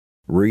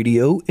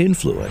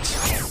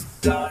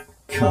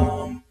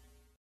radioinfluence.com.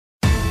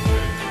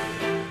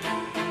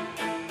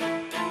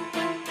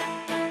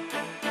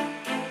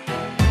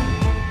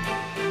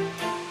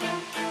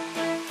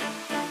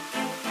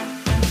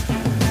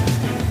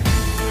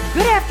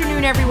 Good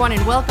afternoon, everyone,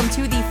 and welcome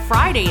to the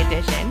Friday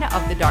edition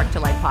of the Dark to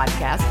Light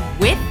podcast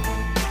with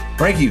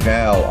Frankie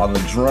Val on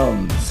the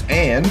drums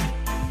and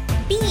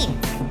Beans.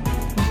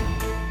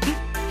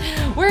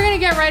 We're going to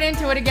get right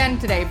into it again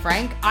today,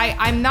 Frank.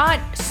 I'm not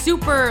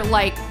super,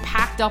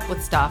 packed up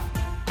with stuff.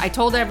 I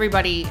told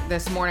everybody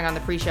this morning on the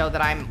pre-show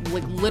that I'm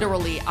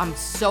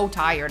so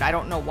tired. I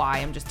don't know why.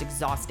 I'm just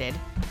exhausted.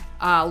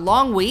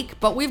 Long week,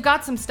 but we've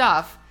got some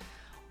stuff.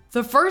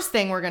 The first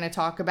thing we're going to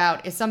talk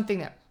about is something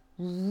that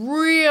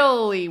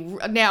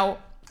now,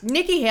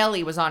 Nikki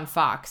Haley was on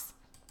Fox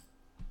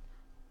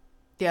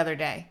the other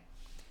day.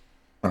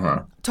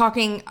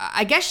 Talking,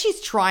 I guess she's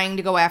trying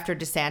to go after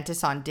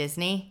DeSantis on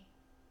Disney.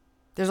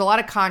 There's a lot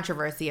of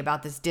controversy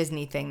about this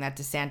Disney thing that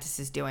DeSantis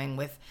is doing,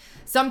 with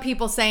some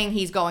people saying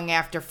he's going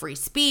after free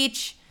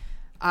speech.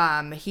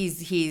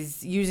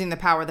 He's using the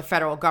power of the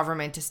federal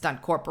government to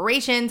stunt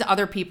corporations.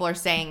 Other people are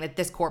saying that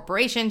this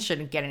corporation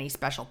shouldn't get any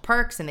special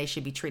perks and they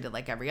should be treated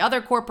like every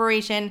other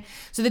corporation.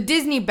 So the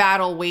Disney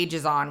battle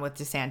wages on with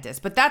DeSantis,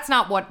 but that's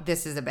not what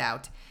this is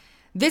about.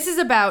 This is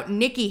about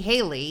Nikki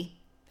Haley,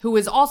 who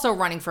is also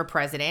running for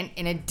president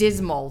in a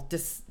dismal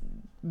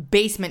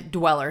basement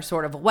dweller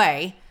sort of a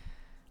way,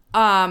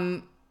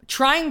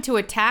 trying to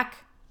attack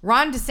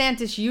Ron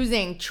DeSantis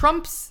using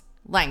Trump's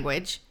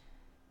language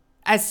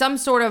as some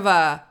sort of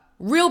a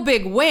real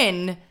big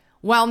win,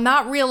 while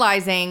not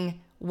realizing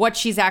what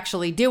she's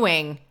actually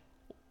doing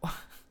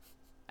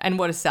and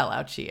what a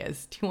sellout she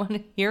is. Do you want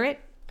to hear it?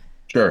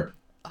 Sure.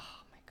 Oh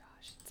my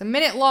gosh. It's a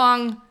minute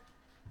long.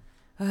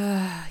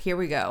 Here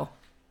we go.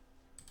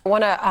 I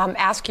want to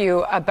ask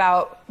you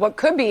about what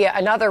could be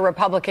another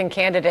Republican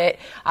candidate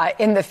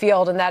in the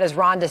field, and that is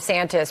Ron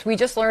DeSantis. We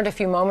just learned a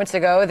few moments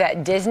ago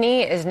that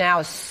Disney is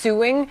now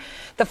suing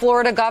the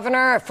Florida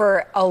governor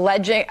for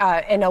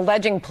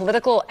alleging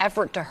political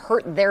effort to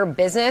hurt their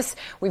business.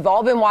 We've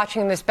all been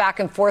watching this back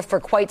and forth for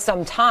quite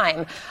some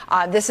time.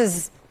 This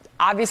is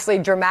obviously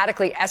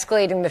dramatically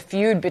escalating the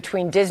feud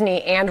between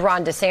Disney and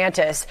Ron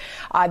DeSantis.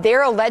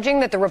 They're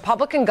alleging that the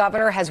Republican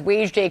governor has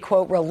waged a,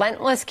 quote,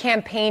 relentless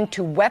campaign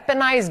to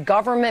weaponize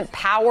government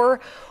power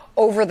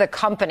over the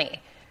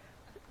company.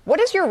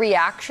 What is your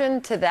reaction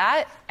to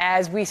that,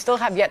 as we still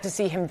have yet to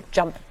see him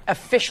jump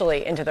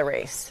officially into the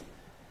race?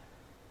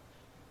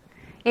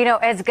 You know,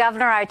 as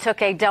governor, I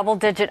took a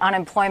double-digit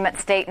unemployment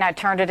state and I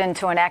turned it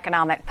into an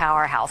economic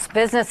powerhouse.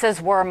 Businesses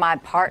were my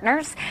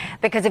partners,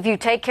 because if you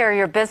take care of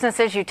your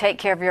businesses, you take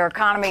care of your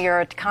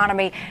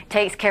economy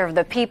takes care of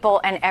the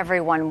people, and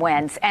everyone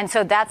wins. And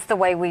so that's the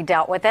way we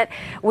dealt with it.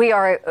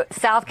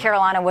 South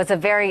Carolina was a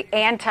very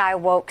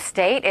anti-woke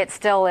state. It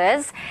still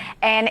is.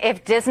 And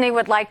if Disney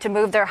would like to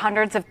move their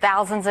hundreds of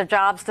thousands of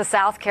jobs to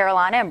South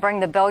Carolina and bring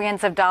the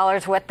billions of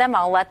dollars with them,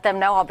 I'll let them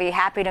know. I'll be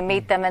happy to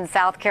meet them in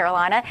South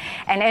Carolina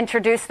and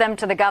introduce them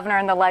to the governor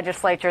and the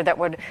legislature that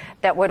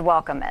would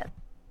welcome it.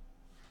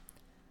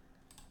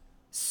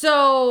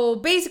 So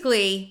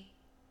basically,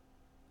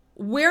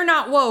 we're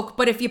not woke,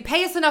 but if you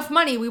pay us enough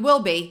money, we will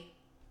be.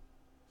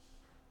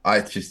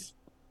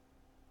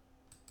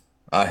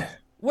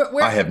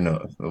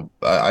 Whatever.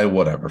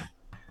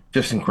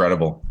 Just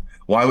incredible.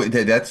 Why would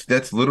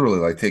that's literally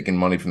like taking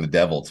money from the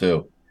devil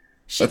too.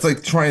 That's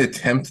like trying to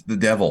tempt the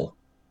devil.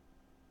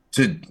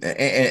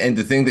 And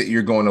to think that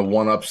you're going to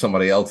one up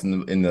somebody else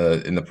in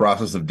the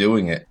process of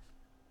doing it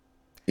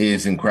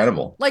is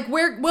incredible. Like,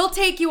 we'll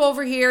take you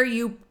over here,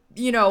 you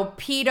know,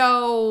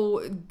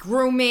 pedo,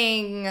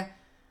 grooming,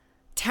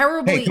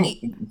 terribly.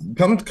 Hey,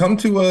 come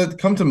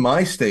to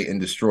my state and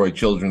destroy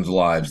children's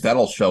lives.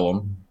 That'll show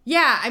them.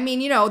 Yeah, I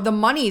mean, you know, the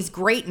money's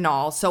great and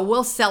all, so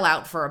we'll sell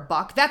out for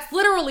 $1. That's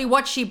literally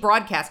what she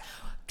broadcast.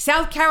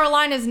 South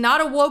Carolina's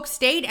not a woke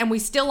state, and we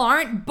still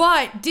aren't,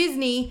 but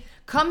Disney,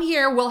 come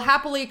here, we'll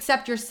happily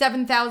accept your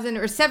 7,000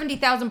 or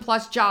 70,000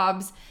 plus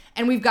jobs,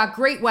 and we've got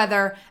great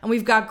weather, and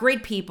we've got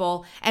great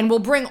people, and we'll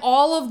bring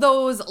all of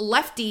those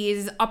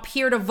lefties up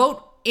here to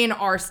vote in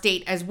our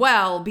state as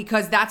well,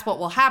 because that's what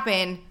will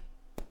happen.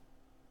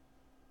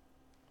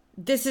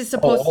 This is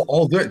supposed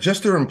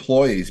just their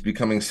employees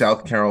becoming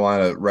South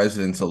Carolina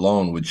residents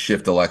alone would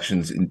shift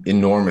elections in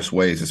enormous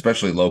ways,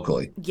 especially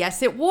locally.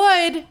 Yes, it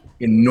would.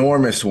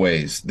 Enormous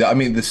ways. I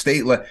mean,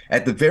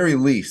 at the very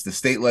least, the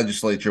state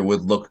legislature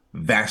would look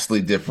vastly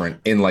different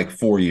in like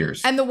 4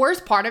 years. And the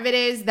worst part of it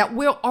is that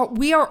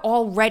we are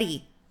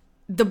already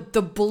the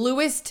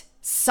bluest,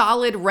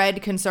 solid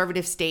red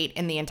conservative state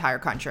in the entire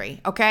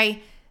country.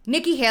 Okay,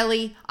 Nikki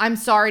Haley, I'm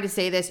sorry to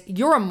say this,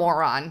 you're a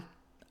moron.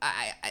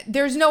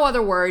 There's no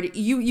other word.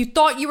 You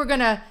thought you were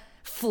gonna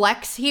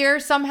flex here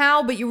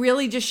somehow, but you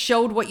really just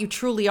showed what you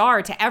truly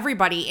are to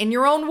everybody in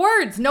your own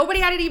words.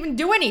 Nobody had to even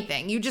do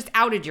anything. You just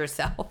outed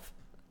yourself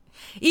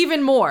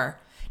even more.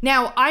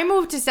 Now, I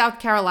moved to South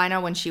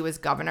Carolina when she was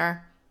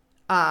governor.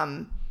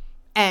 And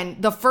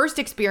the first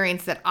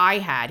experience that I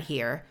had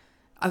here,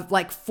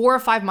 like 4 or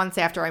 5 months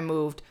after I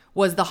moved,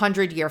 was the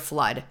 100-year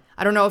flood.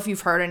 I don't know if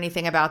you've heard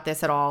anything about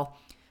this at all.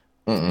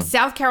 Mm-mm.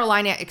 South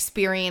Carolina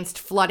experienced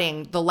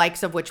flooding, the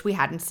likes of which we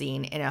hadn't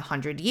seen in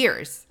 100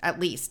 years, at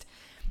least.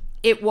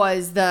 It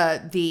was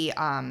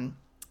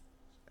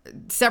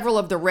several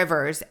of the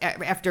rivers,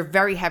 after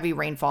very heavy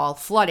rainfall,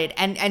 flooded,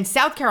 and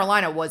South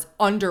Carolina was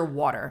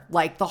underwater.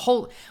 Like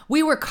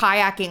we were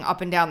kayaking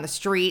up and down the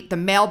street. The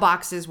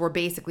mailboxes were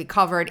basically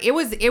covered. It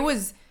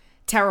was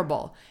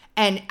terrible.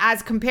 And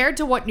as compared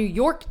to what New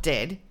York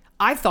did,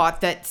 I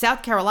thought that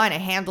South Carolina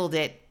handled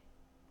it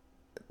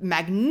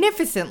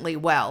magnificently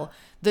well.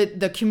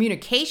 The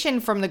communication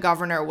from the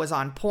governor was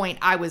on point.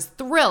 I was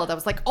thrilled. I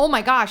was like, oh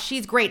my gosh,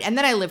 she's great. And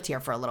then I lived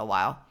here for a little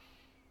while.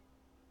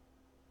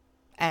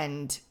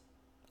 And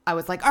I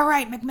was like, all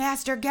right,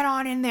 McMaster, get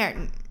on in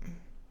there.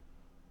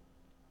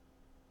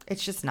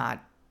 It's just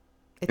not.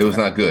 It was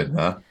not good,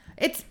 huh?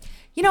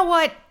 You know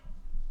what?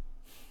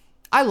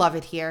 I love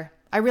it here.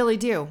 I really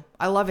do.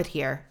 I love it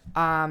here.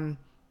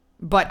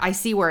 But I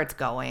see where it's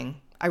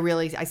going.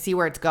 I see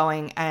where it's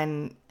going.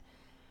 And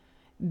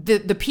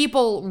the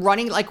people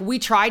running, like, we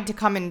tried to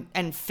come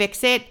and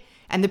fix it.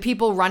 And the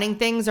people running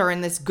things are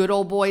in this good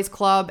old boys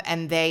club,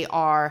 and they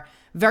are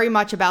very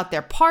much about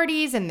their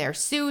parties and their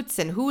suits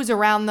and who's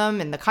around them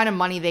and the kind of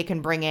money they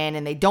can bring in,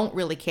 and they don't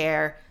really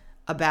care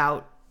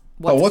about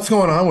what's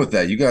going on with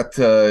that. You got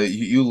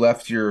you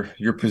left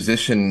your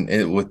position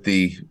with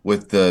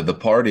the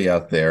party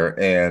out there,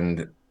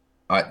 and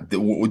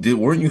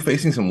weren't you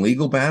facing some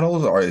legal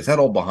battles, or is that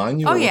all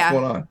behind you? Oh, what's yeah,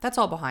 going on? That's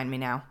all behind me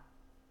now.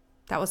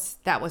 That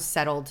was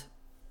settled.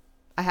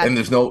 And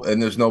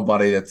there's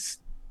nobody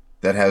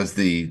that has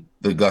the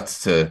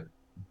guts to,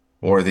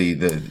 or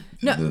the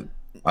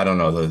I don't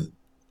know,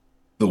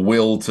 the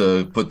will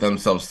to put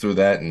themselves through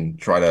that and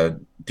try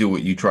to do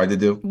what you tried to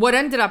do. What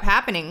ended up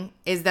happening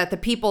is that the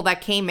people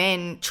that came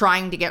in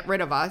trying to get rid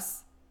of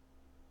us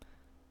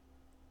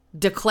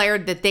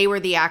declared that they were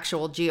the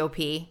actual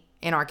GOP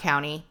in our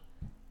county,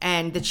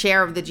 and the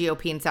chair of the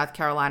GOP in South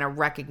Carolina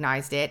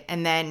recognized it,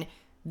 and then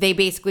they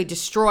basically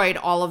destroyed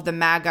all of the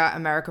MAGA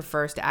America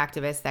First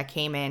activists that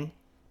came in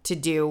to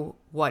do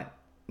what,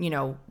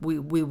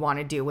 we want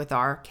to do with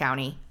our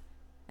county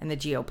and the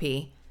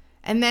GOP.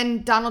 And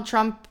then Donald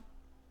Trump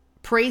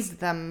praised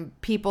them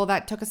people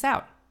that took us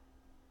out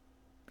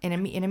in a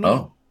meeting.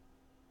 Oh.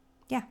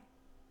 Yeah.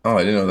 Oh, I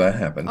didn't know that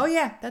happened. Oh,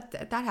 yeah,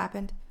 that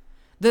happened.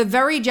 The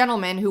very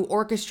gentleman who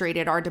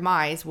orchestrated our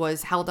demise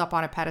was held up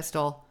on a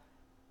pedestal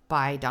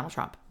by Donald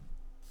Trump.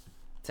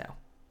 So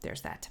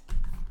there's that.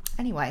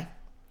 Anyway,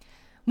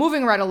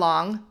 moving right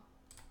along.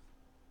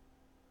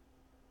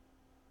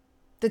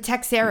 The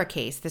Texera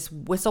case, this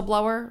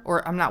whistleblower,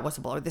 or I'm not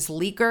whistleblower, this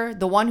leaker,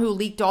 the one who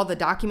leaked all the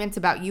documents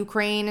about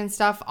Ukraine and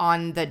stuff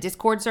on the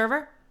Discord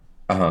server.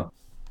 Uh-huh.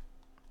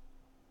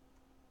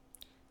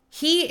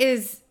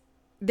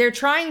 They're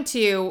trying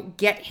to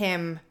get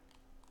him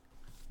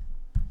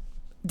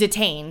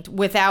detained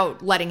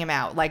without letting him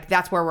out. Like,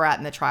 that's where we're at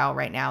in the trial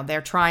right now.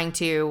 They're trying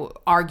to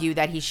argue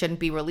that he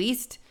shouldn't be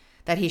released,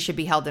 that he should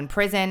be held in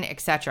prison,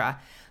 etc.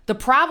 The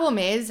problem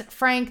is,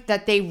 Frank,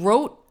 that they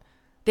wrote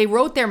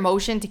their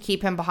motion to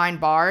keep him behind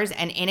bars,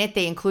 and in it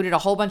they included a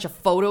whole bunch of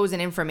photos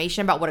and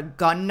information about what a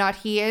gun nut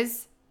he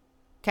is.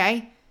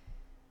 Okay?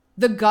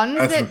 The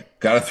guns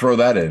gotta throw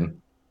that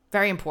in.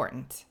 Very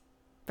important.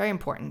 Very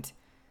important.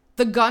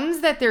 The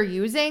guns that they're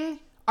using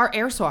are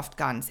airsoft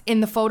guns.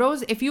 In the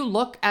photos, if you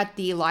look at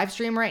the live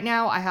stream right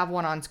now, I have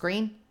one on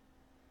screen.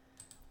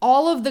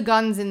 All of the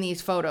guns in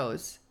these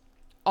photos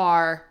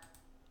are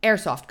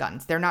airsoft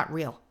guns. They're not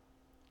real.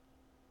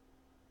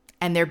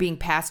 And they're being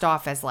passed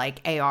off as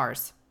like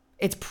ARs.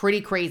 It's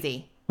pretty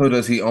crazy. So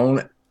does he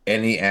own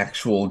any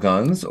actual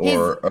guns,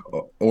 or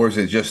is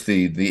it just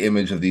the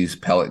image of these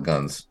pellet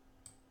guns?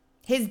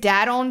 His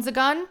dad owns a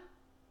gun.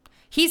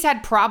 He's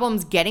had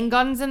problems getting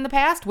guns in the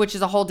past, which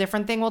is a whole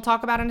different thing we'll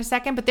talk about in a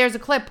second. But there's a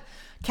clip.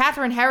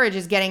 Catherine Herridge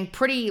is getting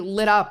pretty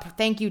lit up.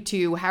 Thank you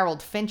to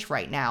Harold Finch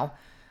right now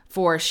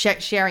for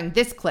sharing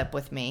this clip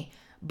with me.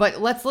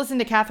 But let's listen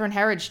to Catherine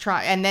Herridge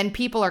try. And then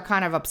people are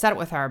kind of upset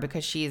with her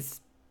because she's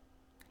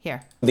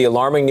here. The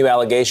alarming new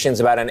allegations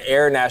about an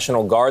Air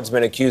National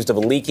Guardsman accused of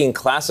leaking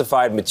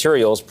classified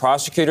materials.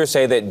 Prosecutors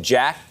say that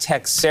Jack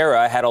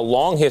Texera had a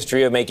long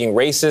history of making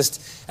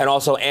racist and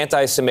also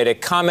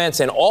anti-Semitic comments,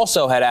 and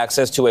also had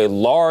access to a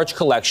large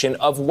collection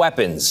of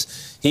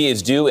weapons. He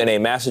is due in a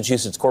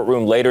Massachusetts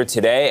courtroom later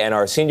today, and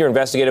our senior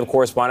investigative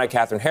correspondent,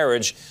 Catherine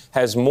Herridge,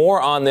 has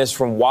more on this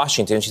from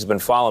Washington. She's been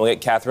following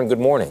it. Catherine, good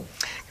morning.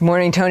 Good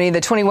morning, Tony.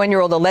 The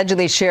 21-year-old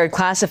allegedly shared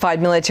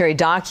classified military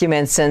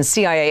documents and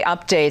CIA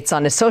updates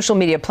on a social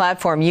media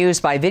platform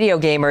used by video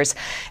gamers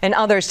and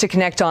others to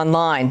connect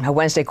online. A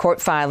Wednesday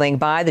court filing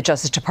by the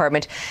Justice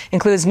Department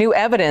includes new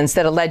evidence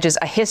that alleges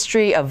a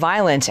history of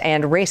violent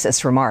and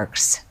racist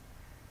remarks.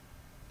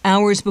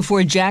 Hours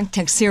before Jack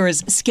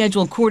Texera's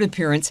scheduled court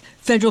appearance,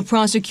 federal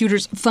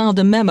prosecutors filed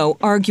a memo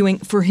arguing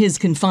for his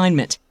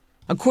confinement.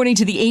 According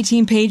to the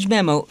 18-page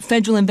memo,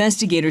 federal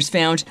investigators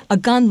found a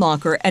gun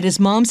locker at his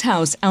mom's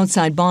house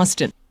outside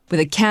Boston. with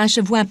a cache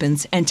of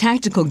weapons and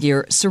tactical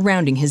gear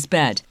surrounding his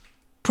bed.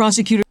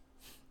 Prosecutors.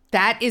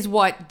 That is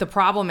what the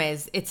problem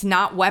is. It's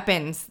not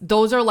weapons.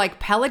 Those are like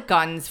pellet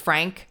guns,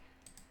 Frank.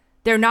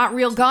 They're not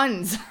real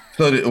guns.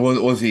 So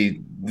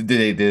did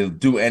they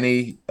do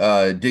any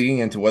digging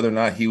into whether or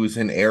not he was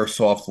in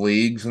airsoft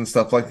leagues and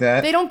stuff like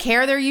that? They don't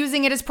care. They're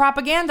using it as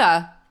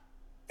propaganda.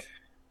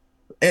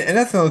 And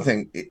that's another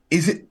thing.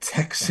 Is it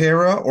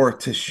Teixeira or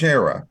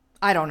Teixeira?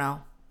 I don't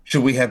know.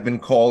 Should we have been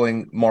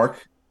calling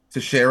Mark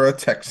Teixeira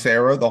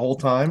the whole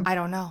time? I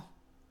don't know.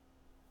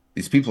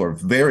 These people are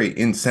very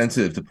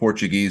insensitive to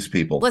Portuguese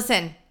people.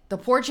 Listen, the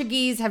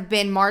Portuguese have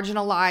been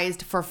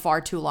marginalized for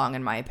far too long,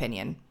 in my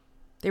opinion.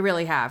 They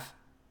really have.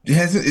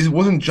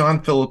 Wasn't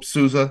John Philip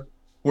Sousa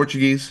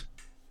Portuguese?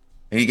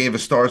 And he gave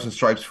us Stars and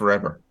Stripes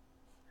forever.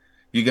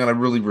 You got to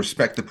really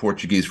respect the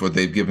Portuguese for what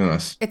they've given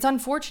us. It's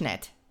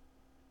unfortunate.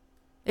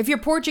 If you're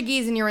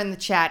Portuguese and you're in the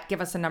chat,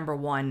 give us a number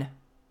 1.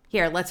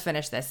 Here, let's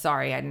finish this.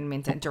 Sorry, I didn't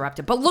mean to interrupt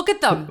it. But look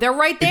at them. They're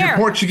right there.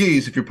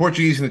 If you're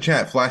Portuguese in the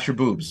chat, flash your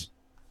boobs.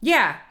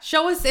 Yeah,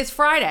 show us. It's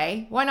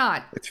Friday. Why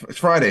not? It's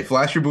Friday.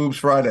 Flash your boobs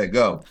Friday.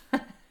 Go.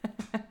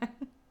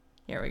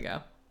 Here we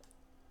go.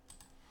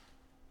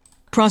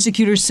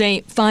 Prosecutors say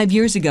 5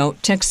 years ago,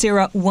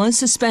 Teixeira was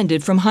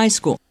suspended from high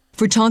school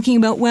for talking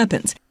about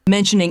weapons,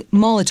 mentioning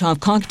Molotov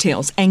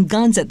cocktails and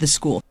guns at the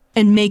school,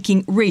 and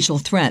making racial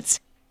threats.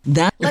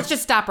 Let's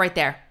just stop right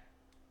there.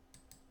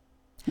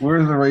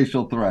 Where's the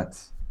racial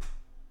threats?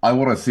 I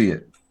want to see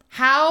it.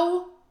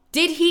 How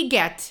did he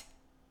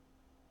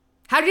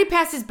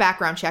pass his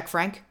background check,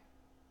 Frank?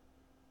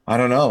 I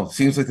don't know.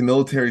 Seems like the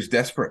military's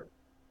desperate.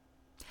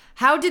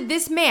 How did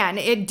this man,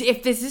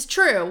 if this is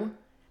true,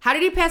 how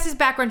did he pass his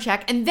background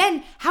check? And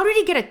then how did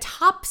he get a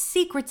top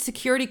secret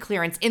security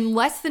clearance in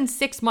less than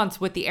 6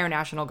 months with the Air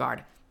National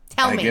Guard?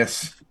 Tell me.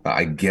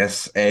 I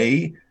guess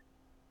A,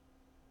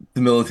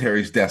 the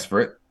military's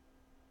desperate,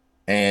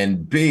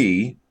 and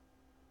B,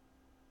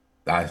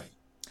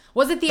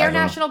 was it the Air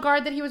National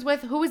Guard that he was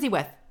with? Who was he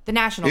with? The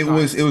National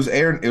Guard. It was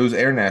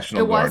Air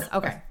National Guard. It was?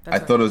 Okay. I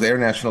thought it was Air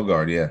National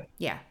Guard, yeah.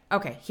 Yeah.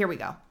 Okay, here we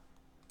go.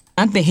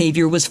 That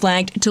behavior was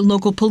flagged to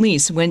local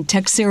police when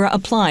Teixeira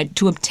applied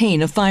to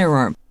obtain a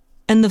firearm.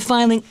 And the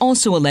filing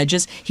also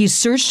alleges he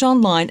searched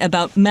online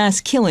about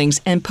mass killings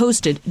and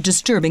posted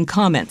disturbing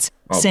comments,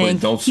 saying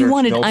he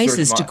wanted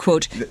ISIS to,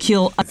 quote,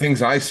 kill... The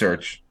things I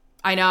search.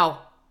 I know.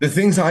 The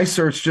things I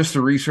search just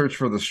to research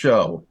for the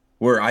show,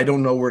 where I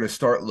don't know where to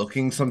start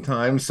looking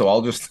sometimes, so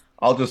I'll just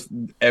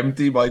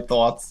empty my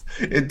thoughts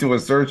into a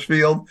search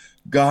field.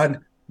 God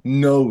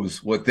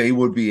knows what they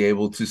would be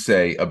able to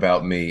say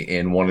about me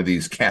in one of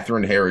these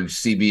Catherine Herridge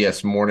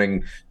CBS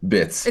morning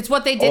bits. It's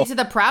what they did to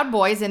the Proud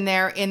Boys in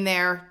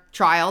their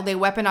trial. They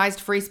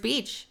weaponized free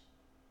speech.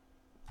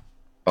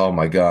 Oh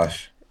my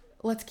gosh.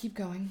 Let's keep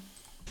going.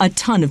 A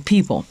ton of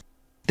people.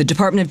 The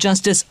Department of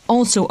Justice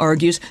also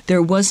argues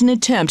there was an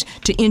attempt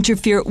to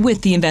interfere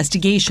with the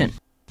investigation.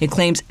 It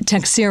claims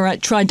Teixeira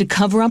tried to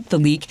cover up the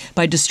leak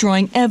by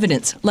destroying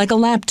evidence like a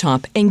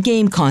laptop and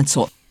game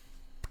console.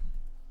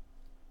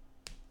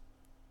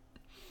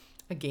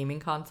 A gaming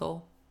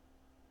console?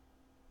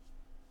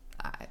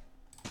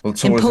 Well,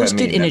 so what does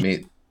that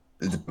mean?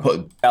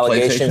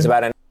 Allegations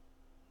about an...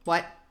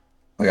 What?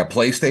 Like a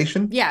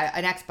PlayStation? Yeah,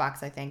 an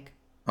Xbox, I think.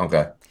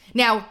 Okay.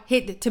 Now,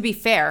 to be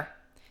fair,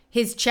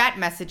 his chat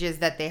messages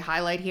that they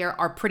highlight here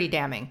are pretty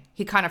damning.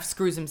 He kind of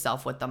screws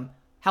himself with them.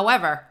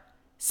 However,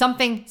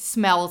 something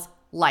smells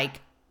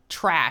like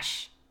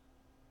trash.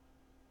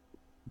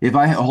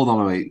 Hold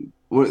on, wait.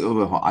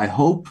 I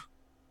hope.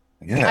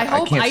 Yeah, I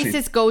hope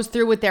ISIS goes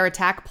through with their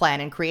attack plan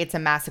and creates a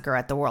massacre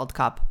at the World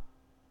Cup.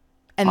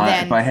 And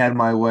then, if I had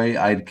my way,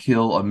 I'd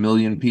kill 1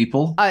 million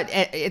people.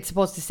 It's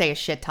supposed to say a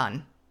shit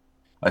ton.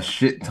 A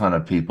shit ton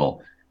of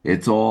people.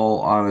 It's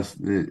all honest.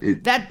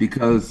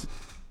 Because,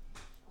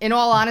 in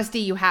all honesty,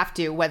 you have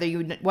to,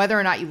 whether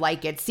or not you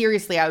like it.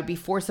 Seriously, I would be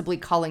forcibly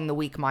culling the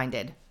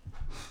weak-minded.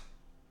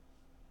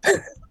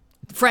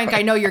 Frank,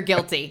 I know you're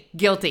guilty.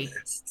 Guilty.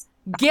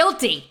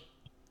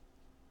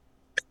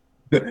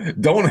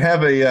 Don't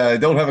have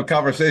a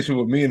conversation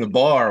with me in a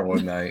bar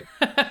one night.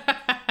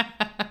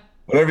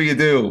 Whatever you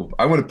do,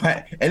 I'm going to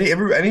pat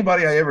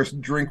anybody I ever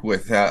drink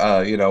with,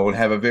 and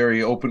have a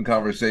very open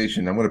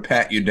conversation. I'm going to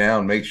pat you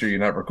down, make sure you're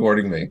not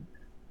recording me.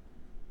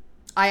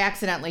 I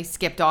accidentally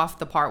skipped off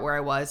the part where I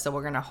was, so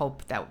we're going to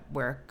hope that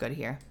we're good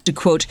here. To,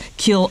 quote,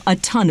 kill a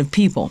ton of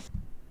people.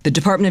 The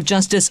Department of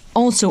Justice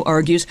also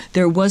argues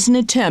there was an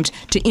attempt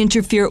to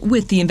interfere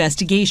with the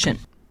investigation.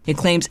 It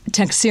claims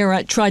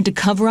Teixeira tried to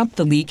cover up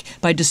the leak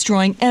by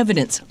destroying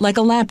evidence like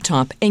a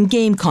laptop and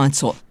game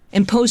console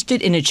and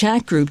posted in a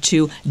chat group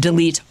to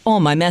delete all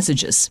my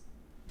messages.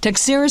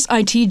 Teixeira's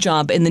IT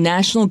job in the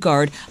National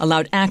Guard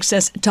allowed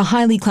access to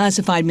highly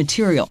classified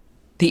material.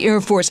 The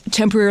Air Force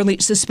temporarily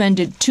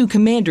suspended 2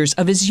 commanders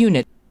of his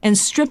unit and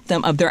stripped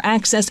them of their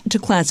access to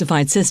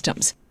classified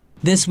systems.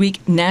 This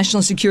week,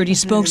 National Security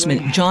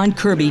spokesman John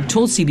Kirby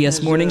told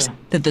CBS Mornings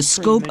that the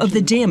scope of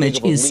the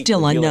damage is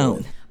still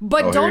unknown.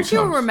 But don't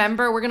you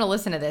remember, we're going to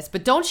listen to this,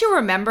 but don't you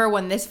remember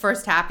when this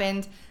first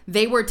happened,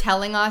 they were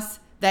telling us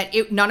that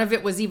none of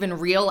it was even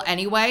real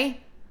anyway.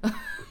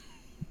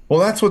 Well,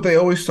 that's what they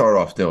always start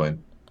off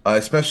doing,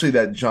 especially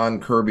that John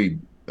Kirby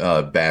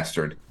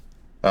bastard.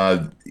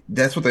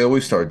 That's what they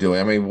always start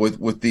doing. I mean,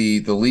 with the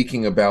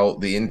leaking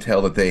about the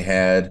intel that they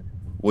had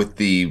with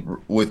the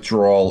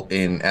withdrawal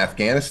in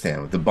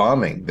Afghanistan, with the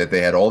bombing, that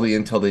they had all the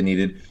intel they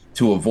needed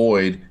to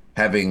avoid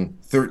having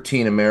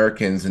 13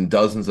 Americans and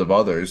dozens of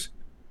others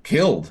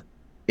killed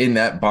in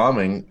that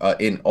bombing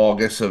in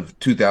August of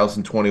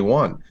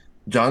 2021.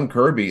 John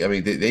Kirby, I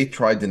mean, they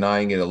tried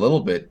denying it a little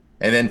bit.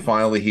 And then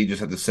finally, he just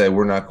had to say,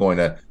 we're not going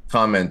to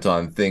comment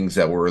on things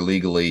that were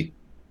illegally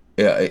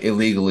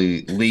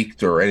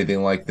leaked or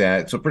anything like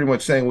that. So pretty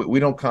much saying we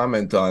don't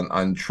comment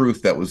on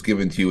truth that was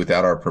given to you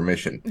without our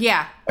permission.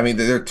 Yeah. I mean,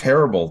 they're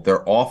terrible.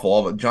 They're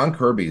awful. John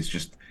Kirby is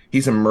just,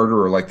 he's a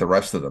murderer like the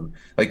rest of them.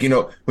 Like,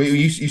 when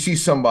you see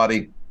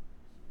somebody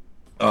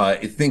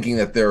thinking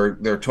that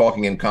they're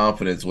talking in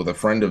confidence with a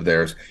friend of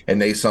theirs and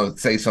they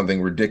say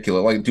something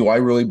ridiculous. Like, do I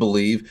really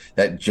believe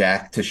that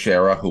Jack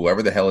Teixeira,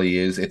 whoever the hell he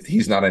is, if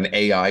he's not an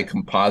AI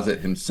composite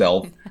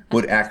himself,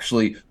 would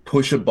actually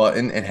push a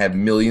button and have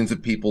millions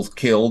of people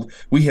killed?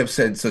 We have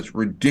said such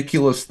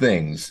ridiculous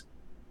things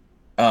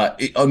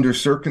under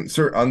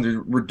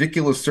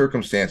ridiculous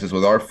circumstances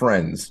with our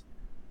friends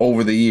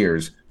over the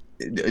years.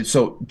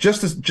 So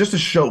just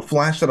to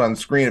flash that on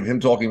screen of him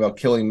talking about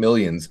killing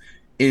millions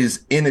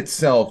is in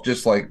itself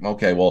just like,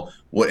 okay, well,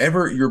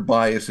 whatever your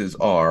biases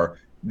are,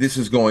 this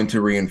is going to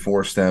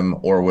reinforce them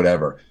or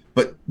whatever.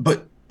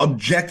 But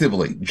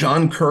objectively,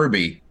 John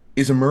Kirby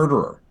is a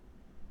murderer.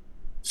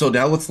 So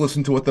now let's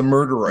listen to what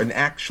an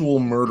actual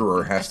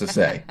murderer has to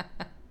say.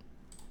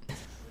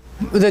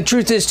 The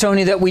truth is,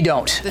 Tony, that we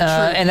don't.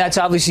 And that's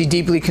obviously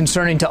deeply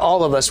concerning to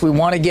all of us. We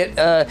want to get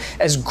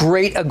as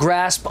great a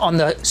grasp on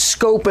the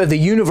scope of the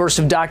universe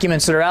of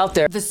documents that are out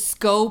there. The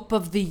scope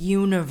of the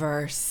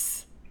universe.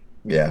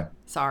 Yeah.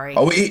 Sorry.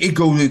 Oh, it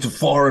goes into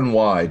far and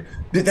wide.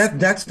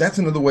 That's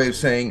another way of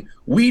saying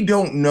we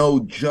don't know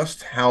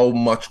just how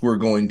much we're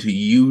going to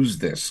use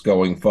this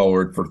going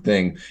forward for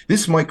things.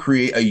 This might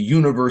create a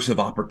universe of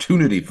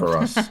opportunity for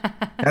us.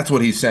 That's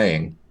what he's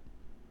saying.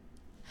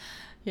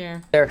 Yeah.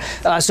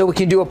 So we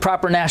can do a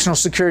proper national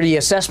security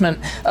assessment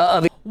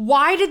of it.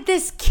 Why did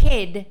this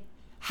kid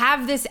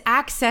have this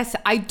access?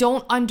 I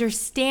don't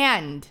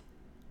understand.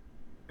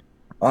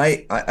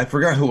 I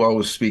forgot who I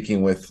was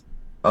speaking with.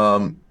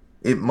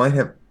 It might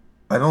have,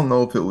 I don't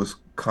know if it was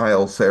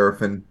Kyle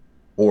Seraphin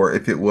or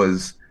if it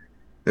was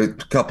a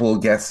couple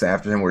of guests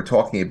after him were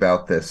talking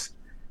about this.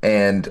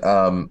 And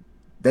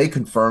they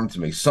confirmed to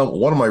me,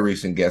 one of my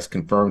recent guests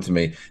confirmed to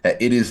me that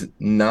it is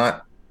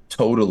not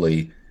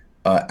totally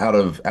out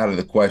of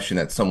the question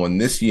that someone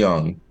this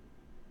young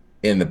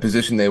in the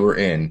position they were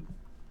in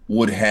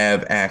would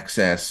have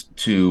access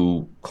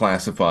to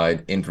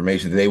classified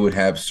information. They would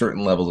have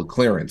certain levels of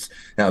clearance.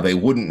 Now, they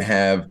wouldn't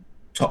have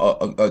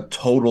a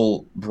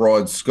total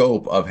broad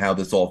scope of how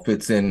this all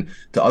fits in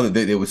to other.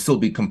 They would still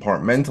be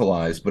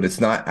compartmentalized, but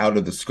it's not out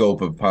of the scope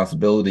of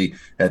possibility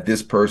that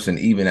this person,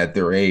 even at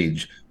their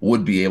age,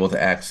 would be able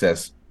to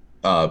access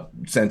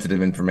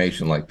sensitive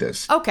information like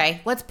this.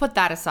 Okay, let's put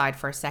that aside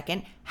for a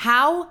second.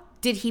 How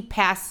did he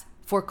pass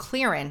for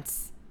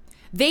clearance?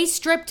 They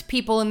stripped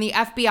people in the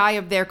FBI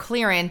of their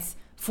clearance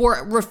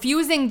for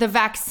refusing the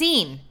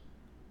vaccine.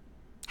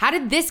 How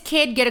did this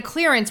kid get a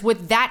clearance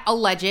with that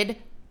alleged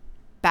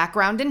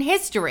background in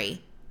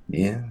history?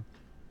 Yeah.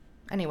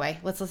 Anyway,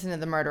 let's listen to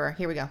the murderer.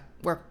 Here we go.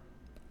 We're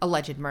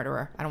alleged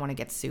murderer. I don't want to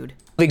get sued.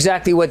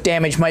 Exactly what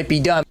damage might be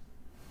done.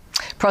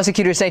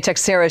 Prosecutors say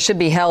Teixeira should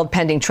be held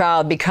pending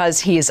trial because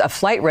he is a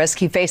flight risk.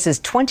 He faces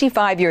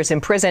 25 years in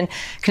prison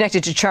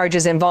connected to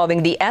charges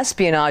involving the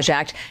Espionage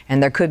Act,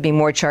 and there could be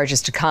more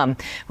charges to come.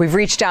 We've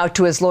reached out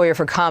to his lawyer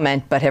for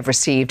comment, but have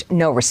received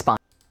no response.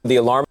 The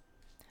alarm.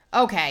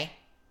 Okay.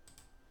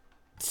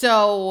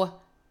 So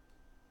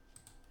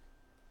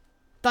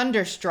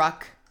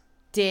Thunderstruck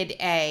did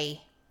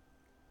a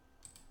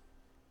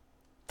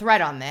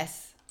thread on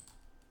this.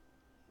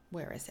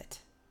 Where is it?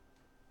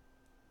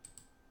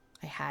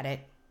 I had it.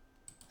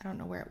 I don't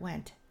know where it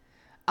went.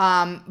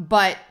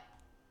 But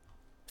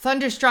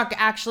Thunderstruck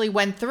actually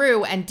went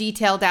through and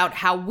detailed out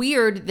how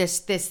weird this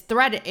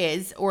thread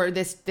is, or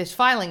this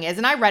filing is,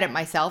 and I read it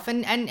myself,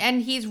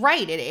 and he's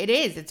right. It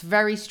is. It's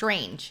very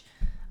strange.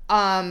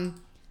 The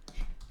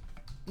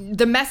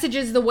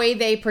messages, the way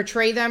they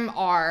portray them,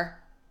 are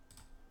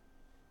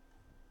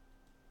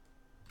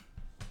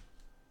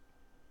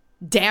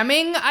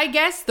damning, I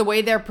guess, the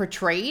way they're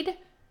portrayed.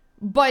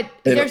 But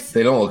they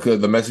don't look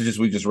good. The messages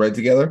we just read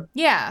together?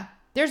 Yeah,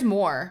 there's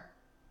more.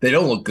 They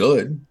don't look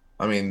good.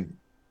 I mean,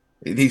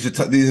 these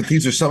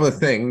are some of the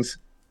things.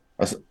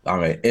 I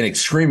mean, an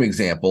extreme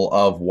example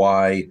of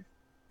why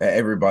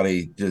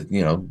everybody just,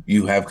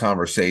 you have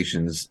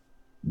conversations.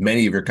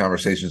 Many of your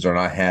conversations are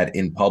not had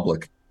in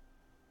public,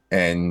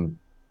 and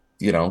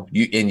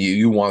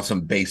you want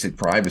some basic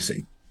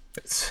privacy.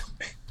 It's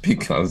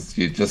because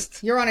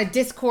you're on a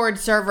Discord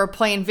server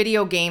playing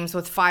video games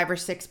with 5 or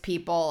 6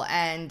 people,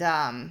 and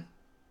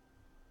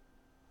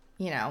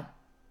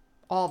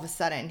all of a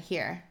sudden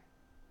here,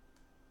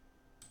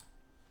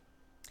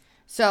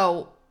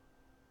 So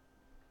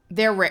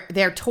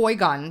they're toy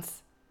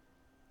guns.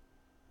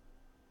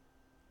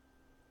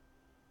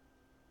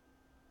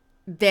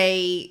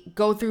 They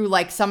go through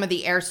like some of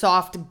the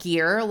airsoft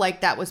gear,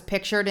 like that was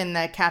pictured in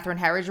the Catherine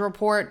Herridge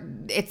report.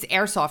 It's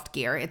airsoft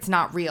gear. It's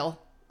not real.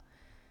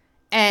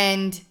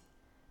 And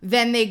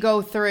then they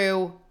go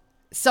through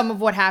some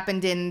of what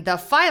happened in the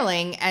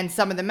filing and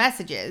some of the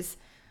messages.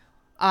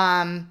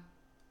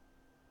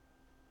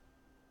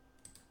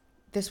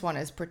 This one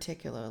is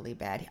particularly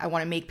bad. I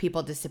want to make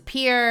people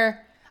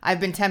disappear.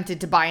 I've been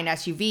tempted to buy an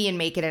SUV and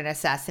make it an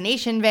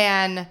assassination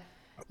van.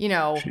 You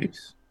know,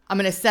 jeez. I'm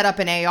going to set up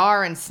an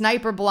AR and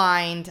sniper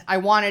blind. I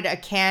wanted a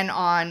can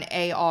on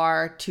an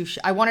AR to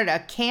shoot out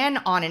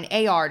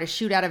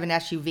of an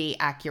SUV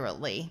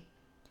accurately.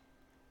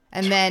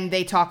 And then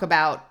they talk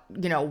about,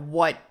 you know,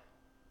 what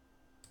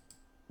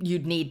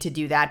you'd need to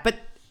do that. But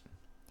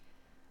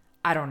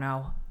I don't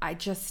know. I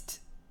just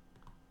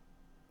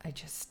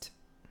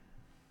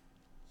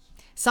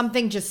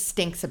something just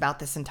stinks about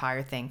this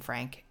entire thing,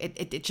 Frank.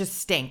 It just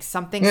stinks.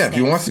 Something stinks. If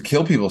he wants to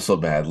kill people so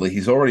badly,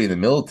 he's already in the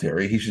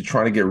military. He should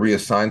try to get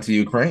reassigned to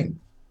Ukraine.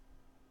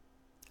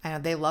 I know.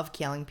 They love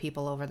killing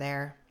people over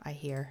there, I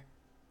hear.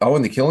 Oh,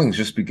 and the killing's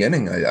just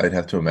beginning, I'd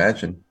have to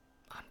imagine.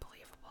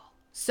 Unbelievable.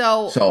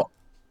 So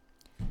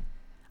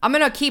I'm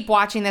going to keep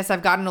watching this.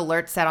 I've got an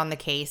alert set on the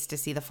case to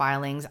see the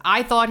filings.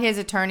 I thought his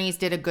attorneys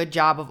did a good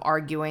job of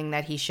arguing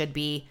that he should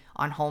be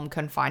on home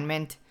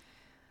confinement.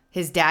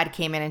 His dad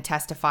came in and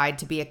testified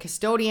to be a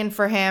custodian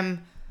for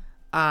him.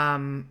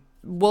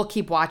 We'll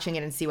keep watching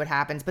it and see what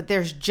happens. But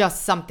there's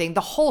just something.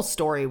 The whole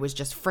story was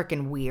just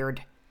freaking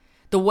weird.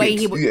 The way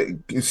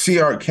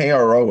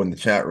KRO in the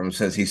chat room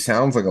says he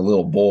sounds like a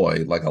little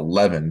boy, like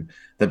 11.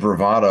 The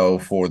bravado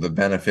for the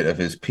benefit of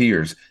his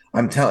peers.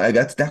 I'm telling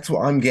you, that's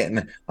what I'm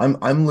getting.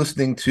 I'm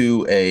listening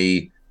to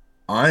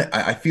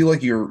I feel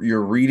like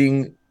you're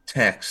reading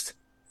text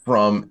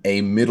from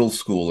a middle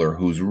schooler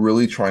who's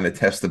really trying to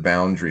test the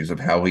boundaries of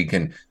how he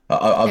can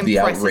of the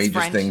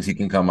outrageous things he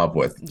can come up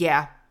with.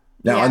 Yeah.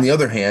 Now, on the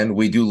other hand,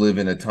 we do live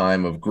in a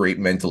time of great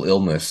mental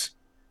illness,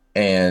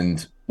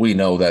 and we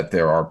know that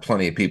there are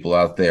plenty of people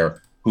out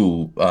there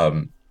who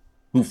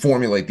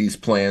formulate these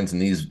plans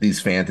and these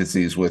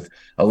fantasies with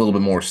a little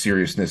bit more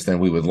seriousness than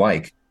we would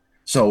like.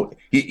 So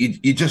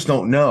you just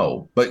don't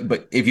know.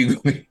 But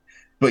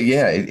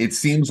it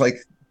seems like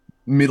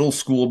middle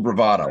school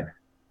bravado.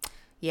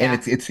 Yeah.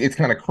 And it's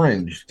kind of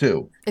cringe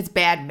too. It's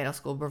bad middle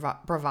school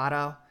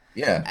bravado.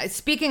 Yeah.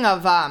 Speaking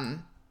of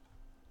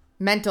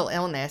mental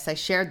illness, I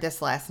shared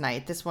this last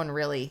night. This one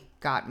really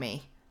got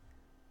me.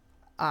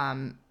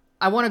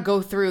 I want to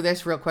go through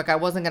this real quick. I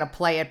wasn't going to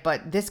play it,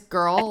 but this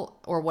girl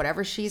or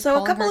whatever she's calling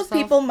herself. So a couple of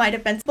people might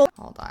have been...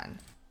 Hold on.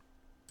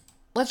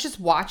 Let's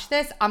just watch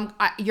this.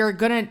 You're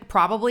going to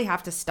probably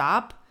have to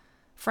stop,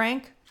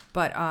 Frank,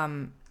 but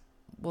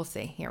we'll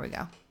see. Here we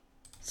go.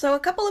 So a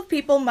couple of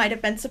people might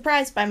have been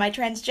surprised by my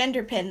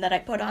transgender pin that I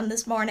put on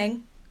this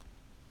morning.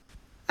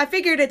 I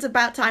figured it's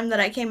about time that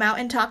I came out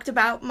and talked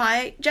about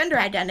my gender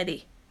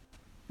identity.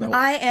 No.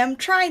 I am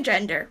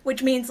trigender,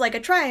 which means like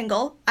a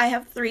triangle, I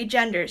have 3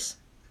 genders.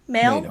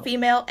 Male,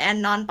 female,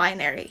 and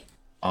non-binary.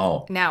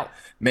 Oh. Now.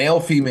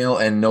 Male, female,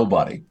 and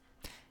nobody.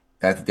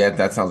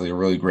 That sounds like a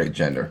really great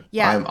gender.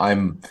 Yeah.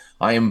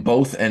 I am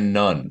both and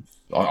none.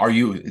 Are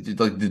you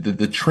like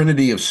the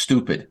trinity of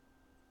stupid?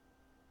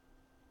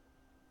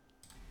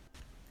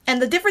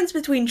 And the difference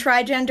between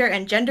trigender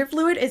and gender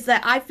fluid is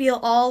that I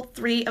feel all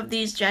 3 of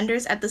these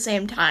genders at the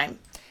same time.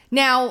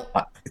 Now,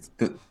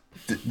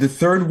 the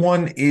third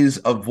one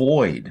is a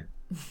void.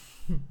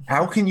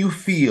 How can you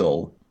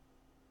feel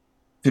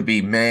to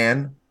be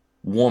man,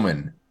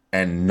 woman,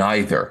 and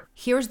neither?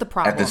 Here's the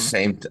problem. At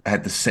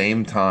the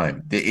same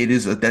time,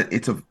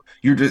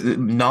 you're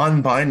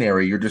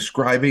non-binary. You're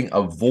describing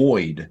a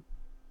void.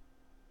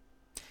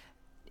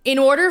 In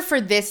order for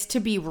this to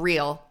be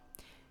real,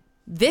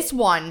 this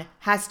one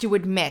has to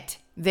admit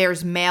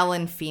there's male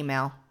and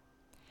female.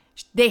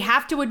 They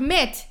have to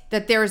admit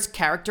that there's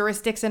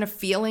characteristics and a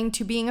feeling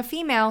to being a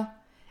female,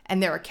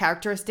 and there are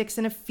characteristics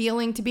and a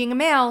feeling to being a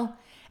male.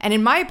 And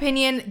in my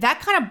opinion,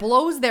 that kind of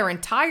blows their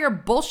entire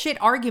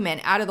bullshit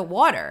argument out of the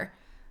water.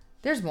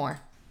 There's more.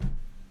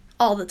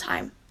 All the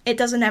time. It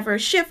doesn't ever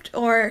shift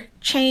or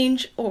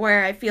change, or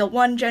where I feel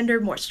one gender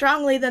more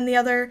strongly than the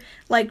other,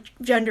 like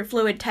gender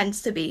fluid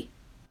tends to be.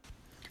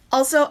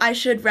 Also, I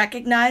should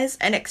recognize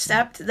and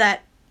accept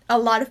that a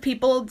lot of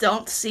people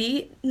don't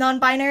see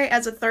non-binary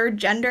as a third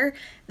gender.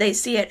 They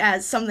see it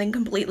as something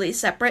completely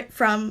separate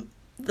from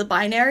the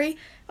binary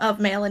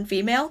of male and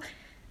female.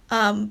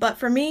 But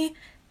for me,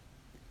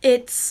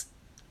 it's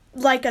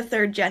like a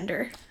third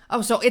gender.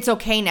 Oh, so it's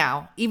okay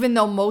now, even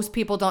though most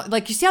people don't.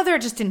 Like, you see how they're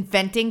just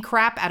inventing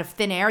crap out of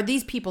thin air?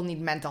 These people need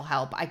mental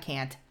help. I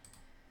can't.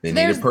 They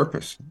need a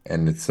purpose.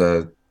 And it's,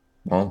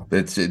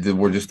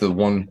 we're just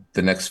the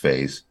next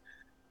phase.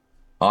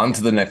 On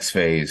to the next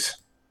phase.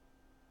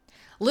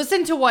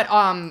 Listen to what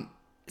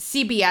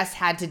CBS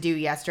had to do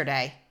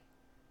yesterday.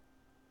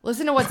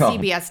 Listen to what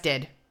CBS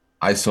did.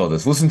 I saw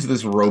this. Listen to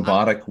this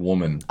robotic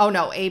woman. Oh,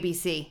 no,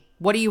 ABC.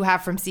 What do you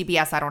have from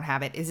CBS? I don't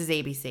have it. This is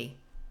ABC.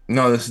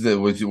 No, this is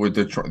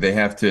they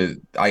have to.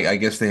 I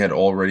guess they had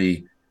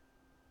already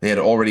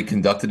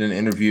conducted an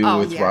interview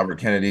with Robert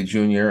Kennedy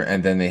Jr.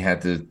 and then they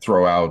had to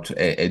throw out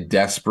a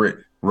desperate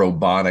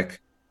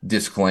robotic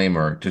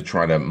disclaimer to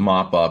try to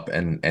mop up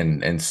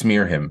and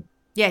smear him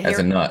as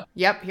a nut.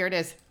 Yep, here it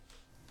is.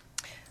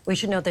 We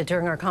should note that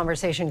during our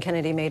conversation,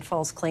 Kennedy made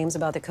false claims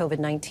about the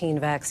COVID-19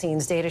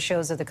 vaccines. Data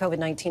shows that the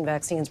COVID-19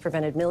 vaccines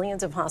prevented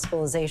millions of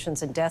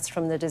hospitalizations and deaths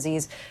from the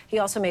disease. He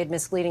also made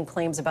misleading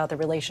claims about the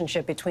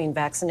relationship between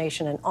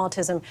vaccination and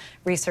autism.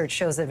 Research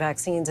shows that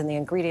vaccines and the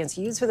ingredients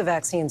used for the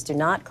vaccines do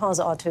not cause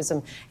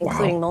autism,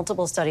 including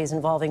multiple studies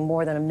involving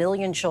more than 1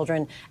 million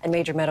children, and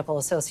major medical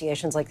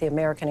associations like the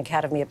American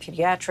Academy of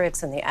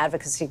Pediatrics and the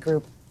advocacy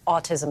group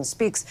Autism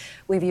Speaks.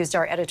 We've used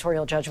our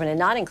editorial judgment in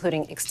not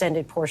including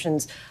extended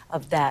portions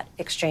of that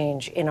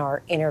exchange in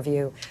our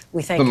interview.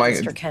 We thank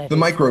Mr. Kennedy. The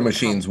Micro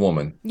Machines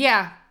woman.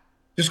 Yeah.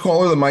 Just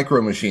call her the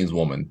Micro Machines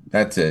woman.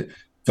 That's it.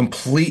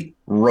 Complete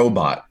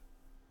robot.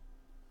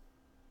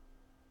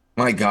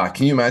 My God,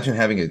 can you imagine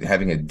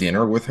having a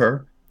dinner with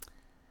her?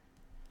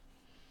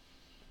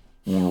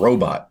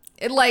 Robot.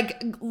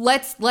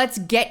 Let's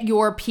get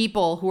your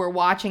people who are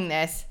watching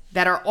this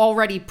that are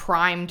already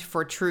primed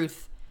for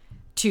truth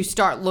to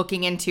start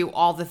looking into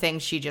all the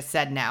things she just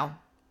said now.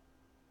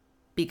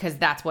 Because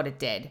that's what it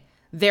did.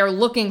 They're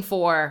looking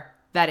for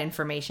that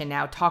information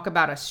now. Talk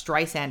about a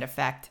Streisand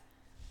effect.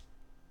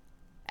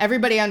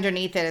 Everybody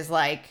underneath it is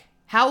like,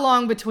 how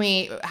long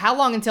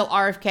until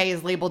RFK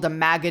is labeled a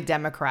MAGA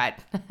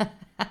Democrat?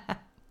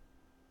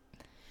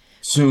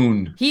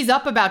 Soon. He's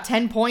up about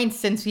 10 points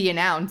since he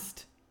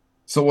announced.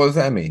 So what does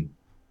that mean?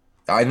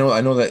 I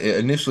know that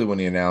initially when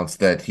he announced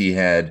that he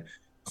had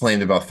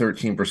claimed about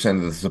 13%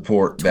 of the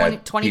support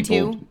 22.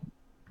 People.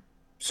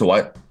 So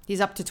what?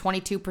 He's up to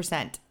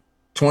 22%.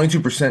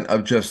 22%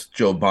 of just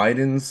Joe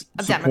Biden's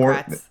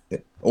support? Democrats.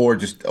 Or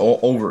just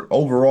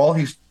overall,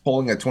 he's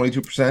polling at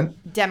 22%?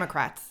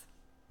 Democrats.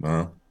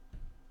 Wow.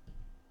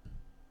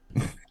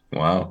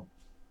 Wow.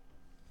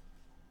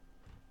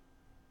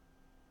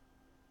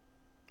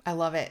 I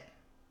love it.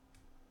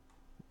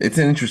 It's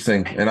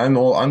interesting, and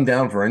I'm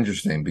down for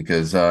interesting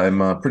because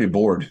I'm pretty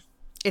bored.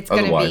 It's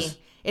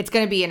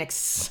gonna be an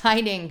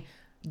exciting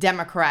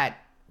Democrat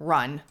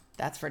run.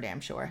 That's for damn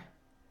sure.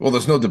 Well,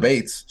 there's no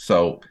debates,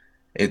 so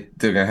they're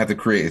gonna have to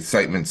create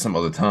excitement some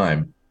other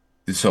time.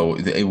 So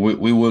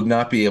we will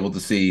not be able to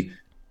see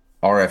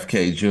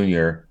RFK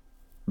Jr.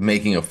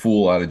 making a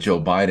fool out of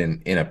Joe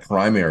Biden in a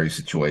primary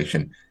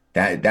situation.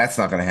 That's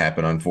not going to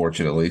happen,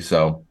 unfortunately.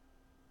 So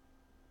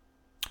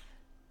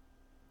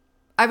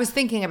I was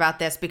thinking about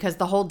this because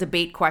the whole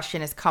debate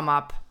question has come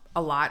up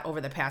a lot over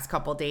the past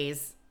couple of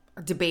days.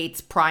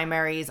 Debates,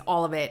 primaries,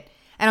 all of it.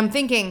 And I'm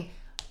thinking,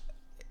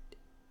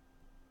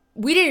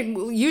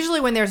 usually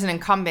when there's an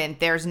incumbent,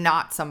 there's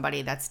not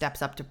somebody that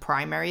steps up to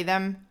primary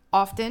them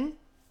often,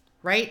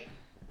 right?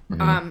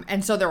 Mm-hmm.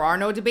 And so there are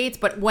no debates.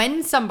 But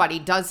when somebody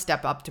does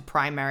step up to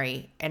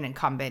primary an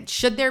incumbent,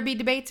 should there be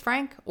debates,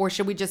 Frank? Or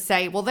should we just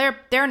say, well, they're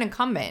an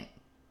incumbent?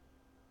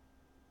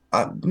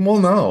 Well,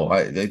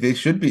 no, they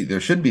should be. There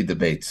should be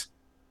debates.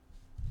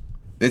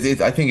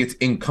 I think it's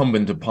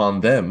incumbent upon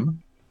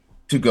them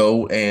to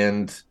go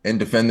and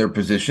defend their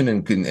position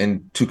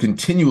and to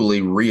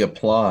continually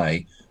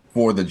reapply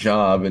for the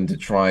job and to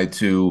try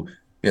to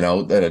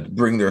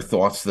bring their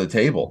thoughts to the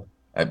table.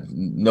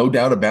 No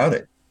doubt about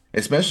it.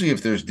 Especially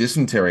if there's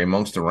dysentery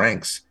amongst the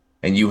ranks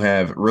and you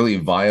have really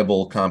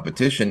viable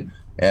competition.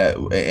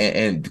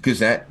 And because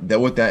that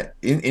what that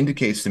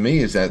indicates to me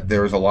is that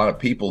there's a lot of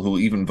people who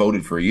even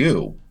voted for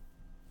you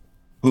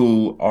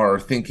who are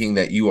thinking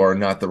that you are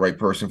not the right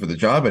person for the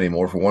job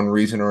anymore for one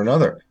reason or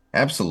another.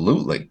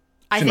 Absolutely.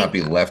 Should not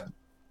be left.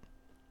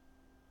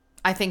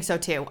 I think so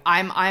too.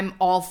 I'm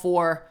all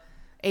for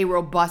a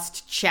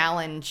robust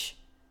challenge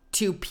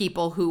to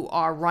people who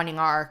are running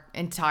our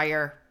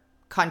entire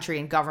country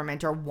and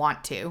government or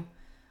want to.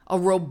 A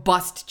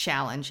robust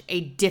challenge,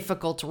 a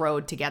difficult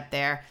road to get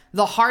there.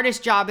 The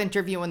hardest job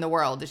interview in the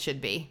world, it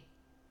should be.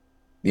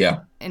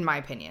 Yeah. In my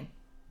opinion.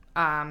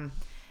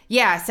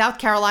 South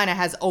Carolina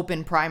has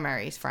open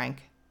primaries,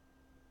 Frank.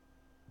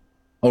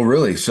 Oh,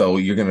 really? So are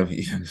you gonna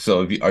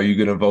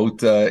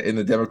vote in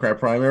the Democrat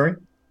primary?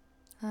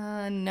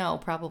 No,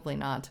 probably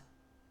not.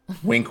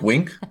 Wink,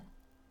 wink.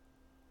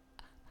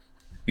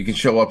 You can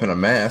show up in a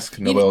mask.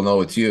 Nobody will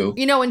know it's you.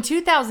 In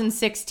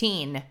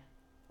 2016,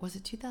 was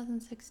it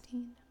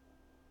 2016?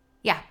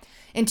 Yeah.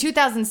 In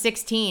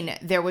 2016,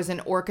 there was an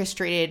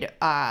orchestrated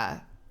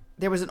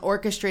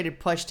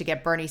push to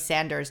get Bernie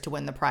Sanders to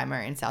win the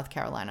primary in South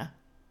Carolina.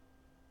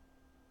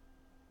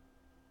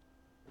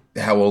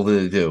 How well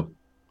did it do?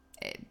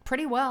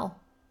 Pretty well.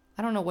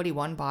 I don't know what he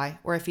won by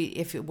or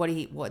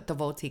what the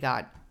votes he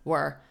got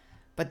were,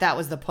 but that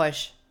was the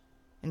push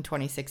in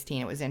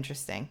 2016. It was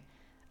interesting.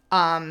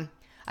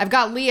 I've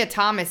got Leah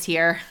Thomas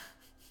here.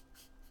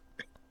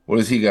 What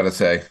does he got to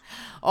say?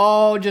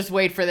 Oh, just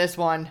wait for this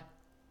one.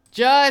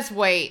 Just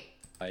wait.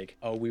 like,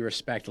 oh, we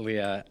respect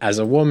Leah as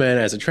a woman,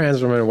 as a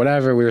trans woman,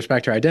 whatever, we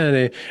respect her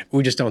identity.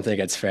 We just don't think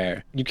it's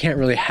fair. You can't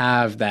really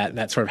have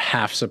that sort of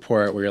half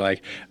support where you're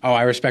like, oh,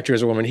 I respect her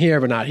as a woman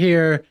here, but not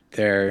here.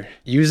 They're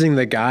using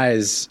the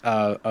guise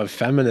of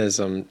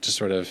feminism to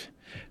sort of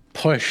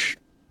push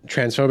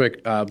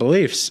transphobic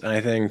beliefs. And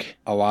I think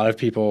a lot of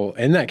people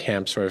in that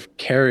camp sort of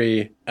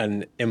carry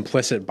an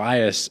implicit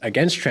bias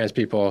against trans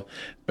people,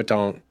 but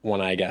don't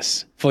want to, I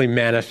guess, fully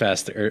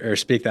manifest or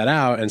speak that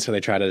out. And so they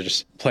try to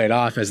just play it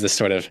off as this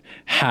sort of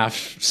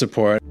half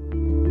support.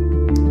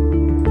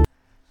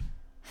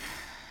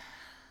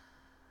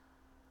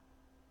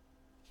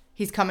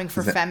 He's coming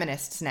for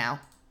feminists now.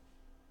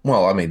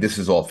 Well, I mean, this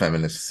is all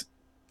feminist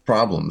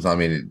problems. I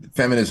mean,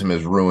 feminism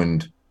has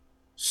ruined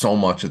so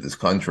much of this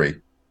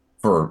country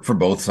for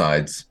both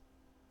sides,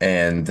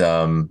 and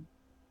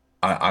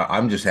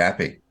I'm just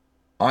happy.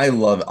 I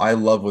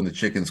love when the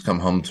chickens come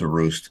home to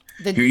roost.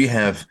 Here you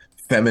have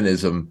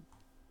feminism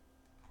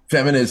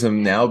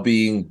now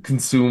being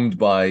consumed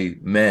by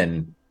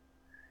men,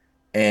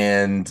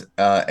 and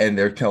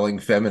they're telling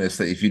feminists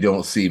that if you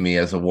don't see me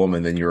as a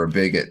woman, then you're a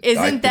bigot.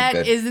 Isn't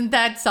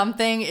that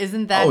something?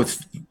 Oh,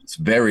 it's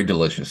very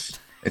delicious.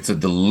 It's a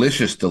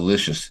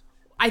delicious.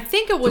 I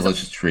think it was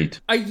delicious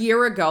treat. A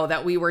year ago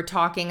that we were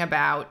talking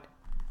about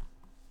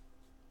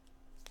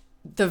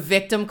the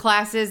victim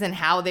classes and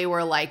how they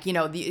were like,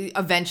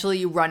 eventually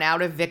you run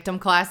out of victim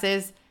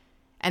classes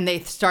and they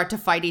start to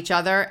fight each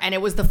other. And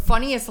it was the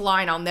funniest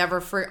line I'll never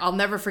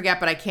forget,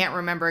 but I can't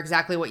remember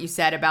exactly what you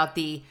said about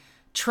the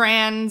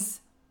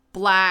trans,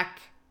 black,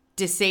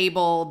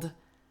 disabled,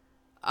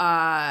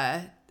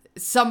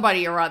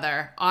 somebody or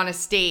other on a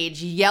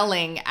stage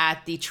yelling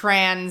at the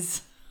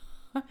trans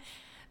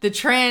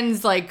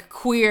like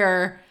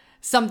queer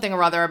something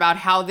or other about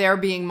how they're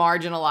being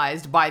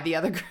marginalized by the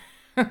other group.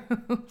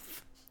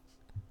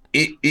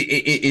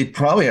 It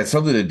probably had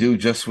something to do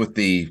just with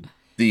the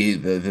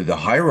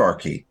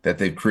hierarchy that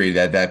they've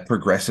created, that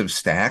progressive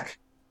stack.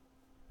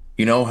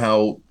 You know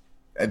how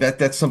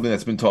that's something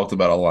that's been talked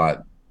about a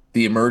lot.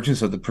 The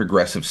emergence of the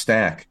progressive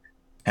stack,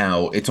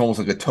 how it's almost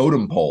like a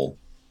totem pole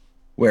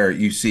where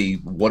you see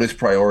what is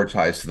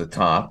prioritized to the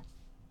top.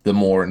 The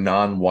more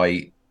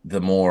non-white,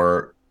 the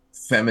more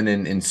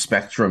feminine in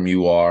spectrum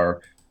you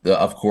are.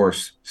 Of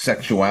course,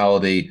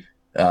 sexuality.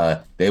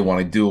 They want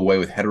to do away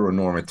with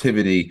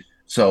heteronormativity.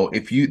 So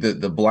if you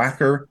the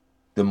blacker,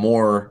 the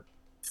more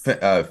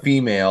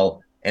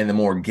female, and the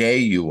more gay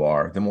you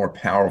are, the more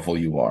powerful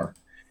you are.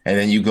 And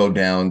then you go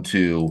down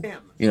to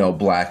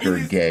blacker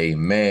gay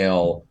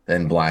male,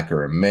 then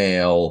blacker and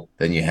male.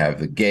 Then you have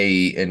the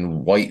gay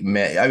and white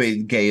men. I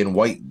mean, gay and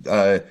white,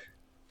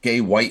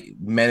 gay white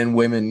men and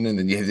women, and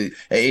then you have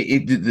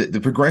the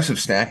progressive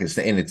stack is,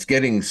 and it's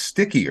getting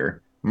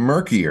stickier,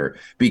 murkier,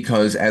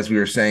 because as we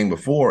were saying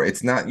before,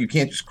 it's not, you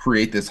can't just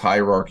create this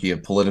hierarchy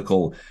of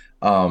political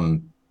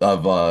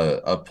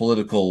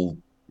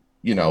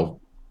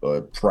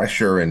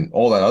pressure and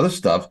all that other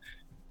stuff.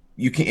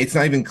 It's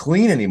not even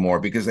clean anymore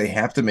because they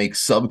have to make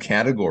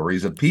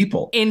subcategories of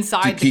people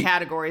inside the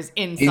categories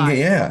inside.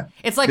 Yeah,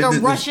 it's like a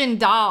Russian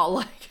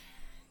doll.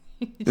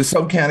 The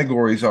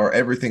subcategories are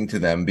everything to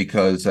them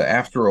because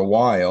after a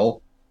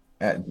while,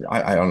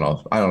 I don't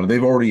know.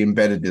 They've already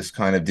embedded this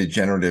kind of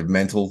degenerative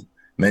mental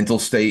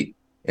state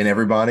in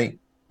everybody,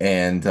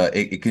 and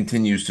it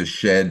continues to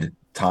shed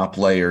top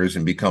layers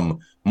and become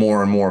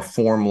more and more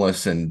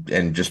formless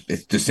and just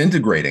it's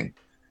disintegrating.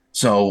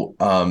 So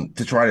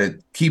to try to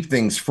keep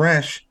things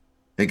fresh,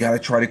 they got to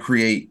try to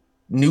create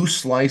new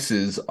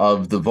slices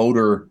of the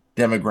voter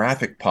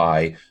demographic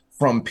pie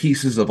from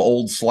pieces of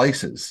old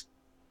slices.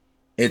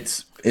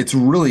 It's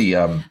really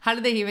how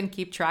do they even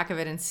keep track of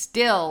it and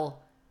still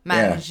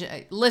manage?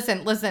 Yeah.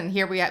 Listen,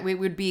 here we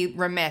would be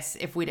remiss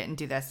if we didn't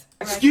do this.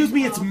 Excuse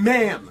me, it's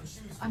ma'am.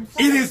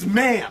 It is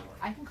ma'am.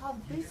 I can call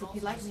the police if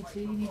you'd like me to.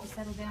 You need to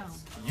settle down.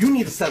 You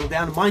need to settle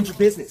down and mind your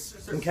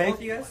business, okay? Both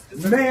of you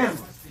guys? Ma'am,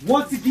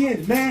 once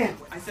again, ma'am.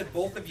 I said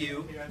both of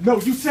you. No,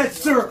 you said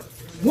sir.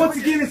 Once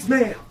again, it's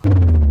ma'am.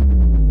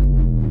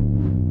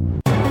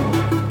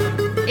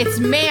 It's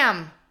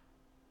ma'am.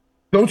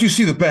 Don't you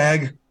see the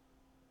bag?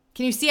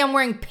 Can you see I'm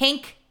wearing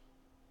pink?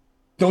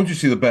 Don't you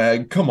see the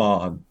bag? Come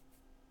on.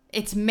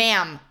 It's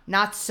ma'am,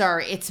 not sir.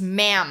 It's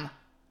ma'am.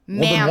 Ma'am.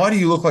 Well, then why do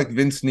you look like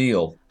Vince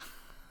Neil?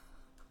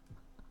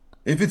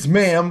 If it's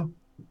ma'am,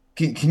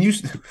 can you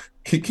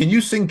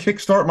sing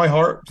 "Kickstart My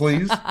Heart,"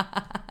 please?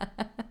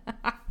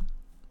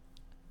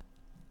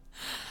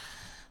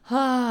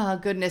 Oh,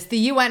 goodness. The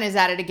UN is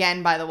at it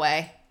again, by the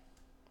way.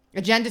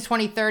 Agenda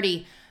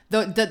 2030,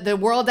 the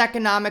World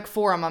Economic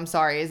Forum,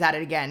 is at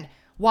it again.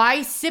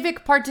 Why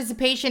civic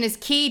participation is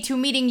key to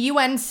meeting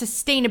UN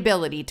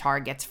sustainability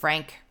targets,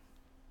 Frank.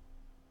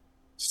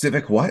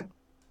 Civic what?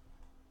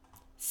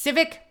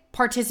 Civic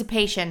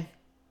participation.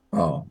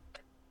 Oh.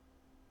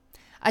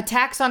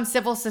 Attacks on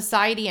civil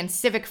society and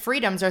civic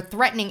freedoms are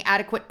threatening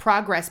adequate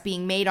progress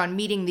being made on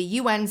meeting the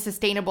UN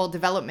Sustainable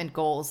Development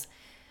Goals.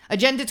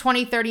 Agenda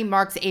 2030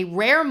 marks a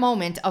rare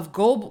moment of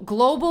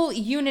global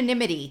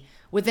unanimity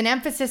with an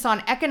emphasis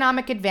on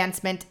economic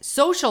advancement,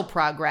 social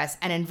progress,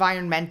 and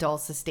environmental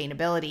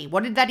sustainability.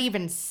 What did that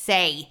even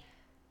say?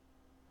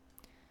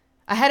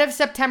 Ahead of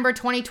September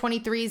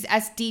 2023's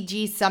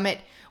SDG Summit,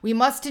 we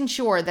must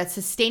ensure that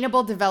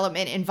sustainable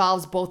development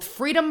involves both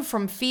freedom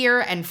from fear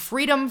and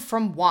freedom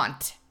from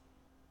want.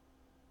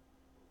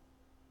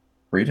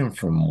 Freedom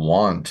from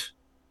want.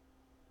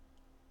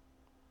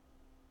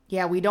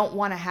 Yeah, we don't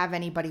want to have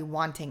anybody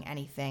wanting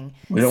anything.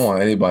 We don't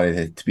want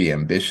anybody to be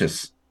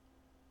ambitious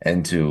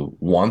and to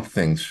want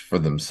things for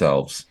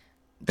themselves.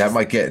 That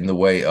might get in the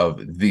way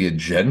of the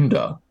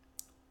agenda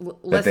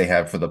that they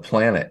have for the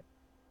planet.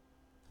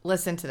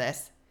 Listen to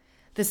this.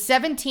 The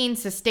 17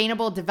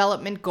 Sustainable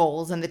Development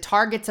Goals and the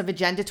targets of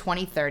Agenda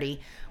 2030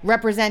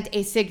 represent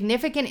a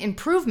significant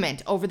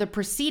improvement over the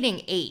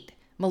preceding 8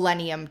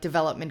 Millennium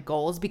Development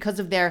Goals because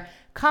of their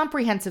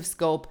comprehensive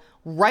scope,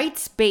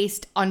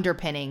 rights-based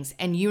underpinnings,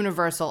 and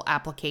universal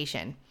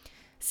application.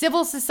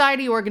 Civil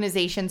society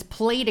organizations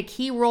played a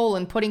key role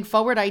in putting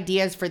forward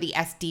ideas for the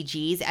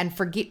SDGs and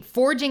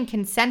forging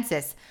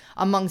consensus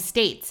among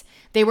states.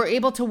 They were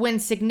able to win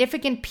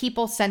significant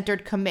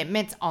people-centered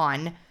commitments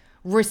on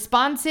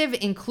responsive,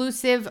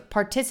 inclusive,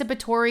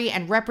 participatory,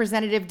 and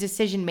representative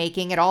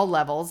decision-making at all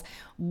levels.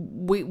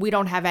 We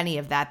don't have any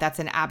of that. That's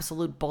an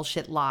absolute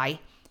bullshit lie.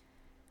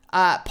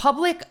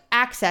 Public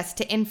access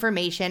to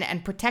information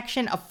and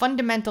protection of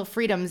fundamental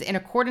freedoms in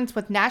accordance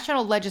with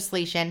national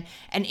legislation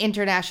and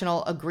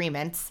international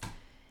agreements.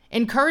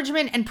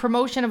 Encouragement and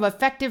promotion of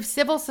effective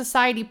civil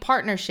society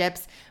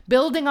partnerships,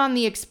 building on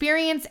the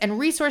experience and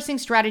resourcing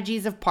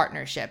strategies of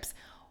partnerships.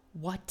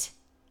 What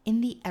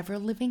in the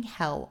ever-living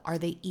hell are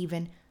they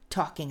even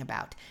talking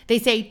about? They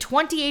say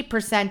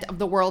 28% of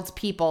the world's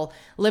people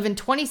live in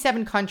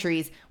 27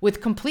 countries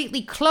with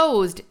completely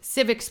closed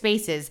civic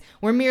spaces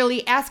where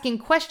merely asking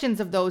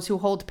questions of those who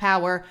hold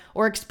power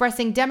or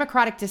expressing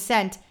democratic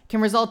dissent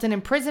can result in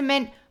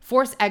imprisonment,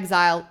 forced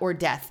exile, or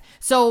death.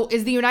 So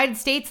is the United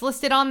States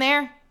listed on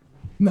there?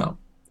 No.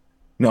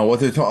 What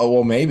they're talking,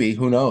 well, maybe,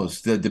 who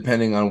knows,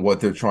 depending on what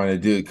they're trying to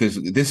do,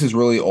 because this is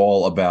really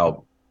all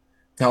about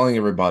telling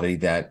everybody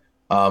that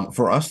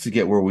for us to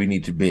get where we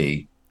need to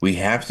be, we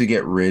have to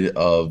get rid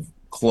of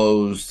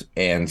closed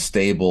and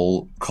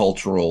stable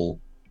cultural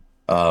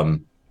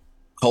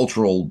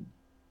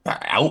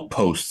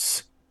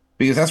outposts,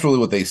 because that's really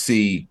what they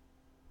see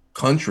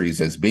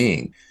countries as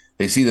being.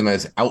 They see them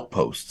as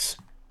outposts,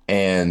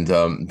 and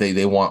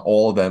they want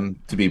all of them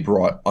to be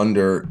brought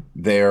under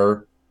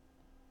their,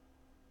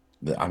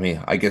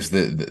 I guess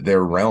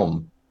their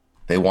realm.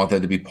 They want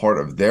that to be part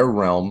of their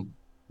realm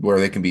where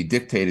they can be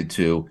dictated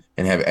to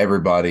and have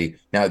everybody.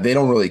 Now, they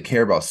don't really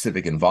care about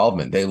civic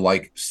involvement. They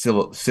like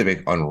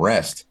civic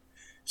unrest.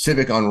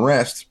 Civic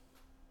unrest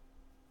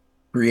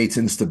creates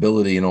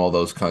instability in all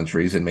those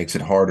countries and makes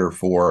it harder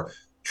for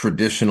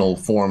traditional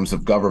forms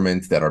of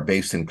government that are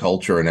based in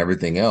culture and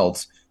everything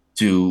else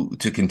to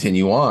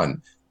continue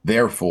on.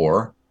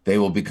 Therefore, they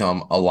will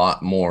become a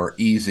lot more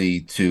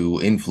easy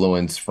to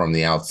influence from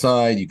the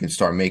outside. You can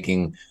start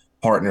making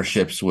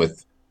partnerships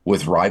with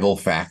rival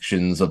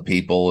factions of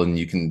people, and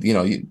you can,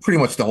 pretty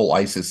much the whole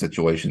ISIS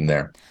situation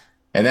there.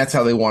 And that's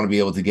how they want to be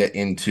able to get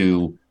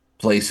into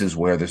places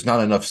where there's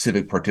not enough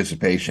civic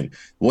participation.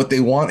 What they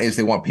want is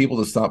they want people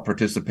to stop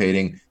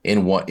participating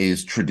in what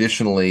is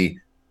traditionally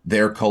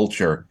their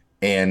culture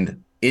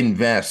and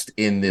invest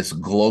in this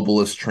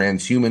globalist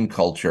transhuman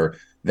culture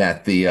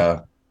that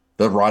the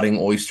rotting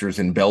oysters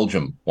in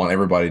Belgium want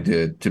everybody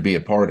to be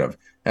a part of.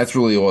 That's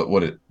really what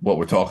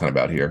we're talking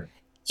about here.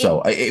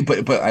 So,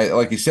 but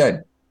like you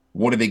said,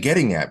 what are they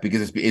getting at?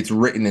 Because it's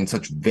written in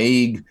such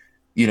vague,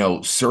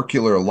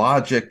 circular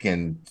logic,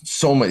 and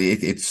so many.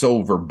 It's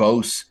so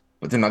verbose,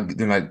 but they're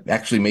not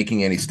actually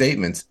making any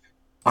statements.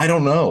 I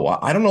don't know.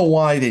 I don't know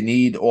why they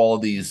need all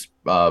of these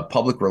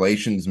public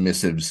relations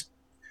missives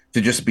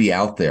to just be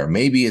out there.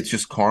 Maybe it's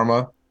just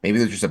karma. Maybe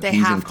they're just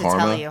appeasing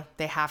karma.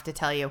 They have to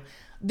tell you.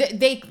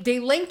 They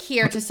link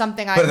here to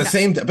something. But at the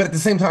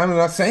same time, they're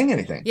not saying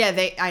anything. Yeah,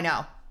 I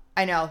know.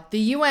 The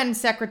UN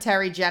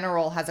Secretary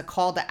General has a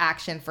call to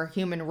action for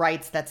human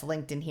rights that's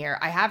linked in here.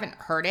 I haven't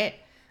heard it.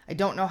 I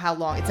don't know how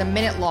long. It's a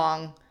minute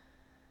long.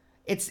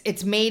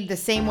 It's made the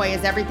same way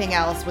as everything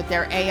else with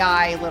their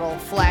AI little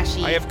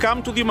flashy. I have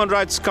come to the Human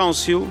Rights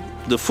Council,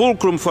 the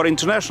fulcrum for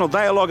international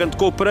dialogue and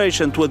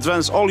cooperation to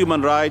advance all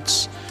human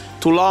rights,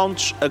 to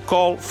launch a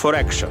call for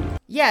action.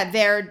 Yeah,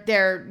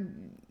 they're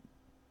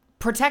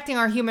protecting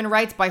our human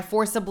rights by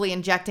forcibly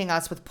injecting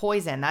us with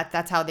poison.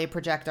 That's how they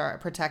protect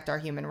our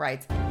human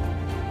rights.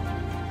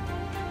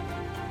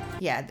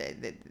 Yeah,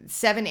 the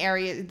 7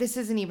 areas. This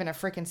isn't even a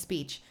freaking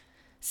speech.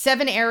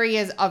 7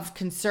 areas of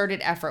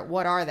concerted effort.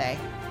 What are they?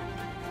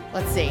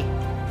 Let's see.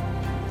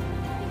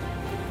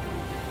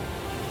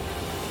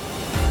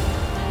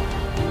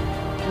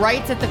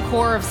 Rights at the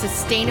core of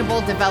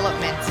sustainable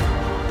development.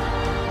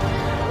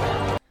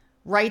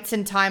 Rights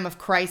in time of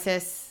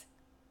crisis.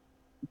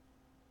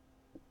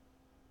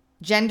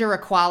 Gender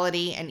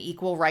equality and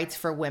equal rights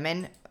for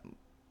women.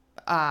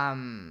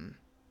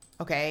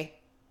 Okay.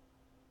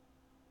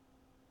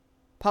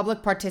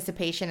 Public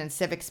participation in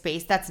civic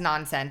space, that's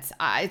nonsense.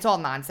 It's all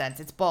nonsense.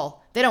 It's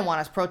bull. They don't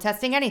want us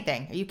protesting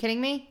anything. Are you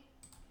kidding me?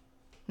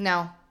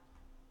 No.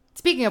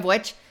 Speaking of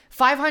which,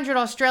 500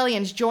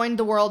 Australians joined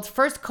the world's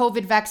first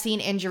COVID vaccine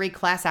injury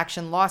class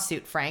action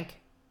lawsuit,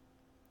 Frank.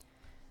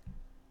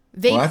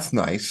 Well, that's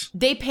nice.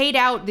 They paid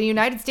out, the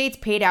United States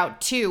paid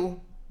out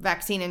 2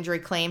 vaccine injury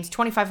claims,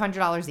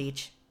 $2,500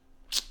 each.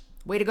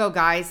 Way to go,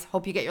 guys.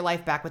 Hope you get your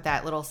life back with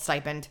that little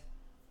stipend.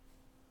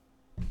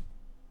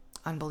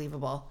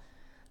 Unbelievable.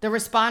 The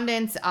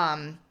respondents,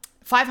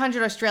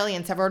 500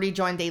 Australians have already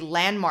joined a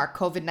landmark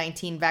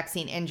COVID-19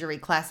 vaccine injury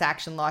class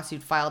action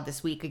lawsuit filed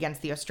this week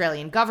against the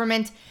Australian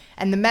government,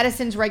 and the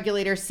medicines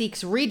regulator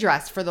seeks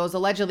redress for those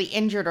allegedly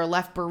injured or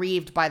left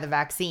bereaved by the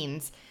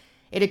vaccines.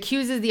 It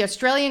accuses the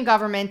Australian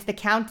government,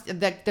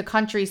 the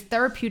country's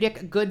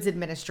Therapeutic Goods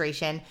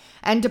Administration,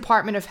 and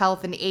Department of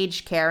Health and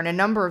Aged Care, and a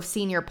number of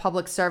senior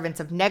public servants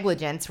of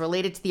negligence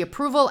related to the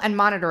approval and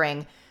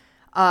monitoring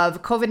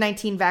of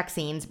COVID-19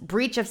 vaccines,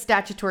 breach of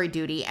statutory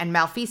duty, and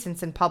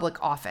malfeasance in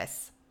public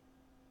office.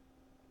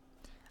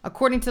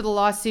 According to the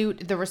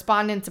lawsuit, the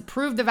respondents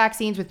approved the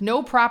vaccines with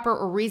no proper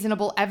or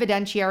reasonable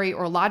evidentiary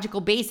or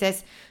logical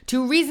basis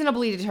to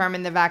reasonably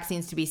determine the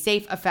vaccines to be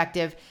safe,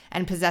 effective,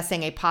 and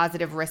possessing a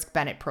positive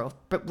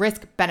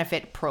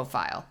risk-benefit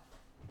profile.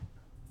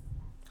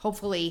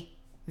 Hopefully,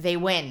 they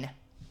win.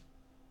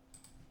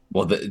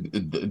 Well,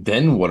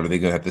 then what are they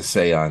going to have to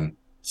say on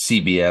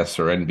CBS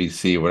or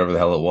NBC or whatever the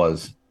hell it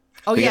was?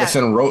 Oh, they yeah. got to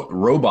send a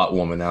robot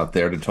woman out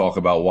there to talk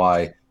about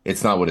why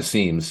it's not what it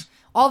seems.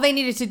 All they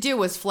needed to do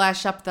was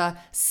flash up the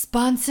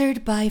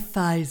 "sponsored by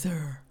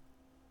Pfizer"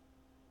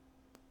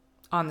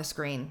 on the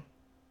screen.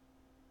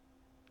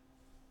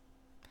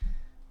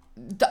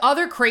 The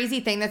other crazy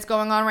thing that's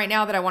going on right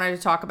now that I wanted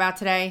to talk about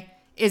today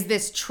is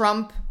this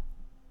Trump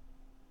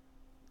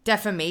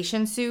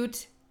defamation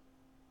suit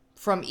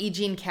from E.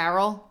 Jean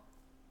Carroll.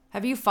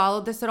 Have you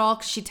followed this at all?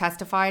 Because she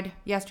testified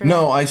yesterday.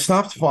 No, I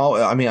stopped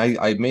following. I mean,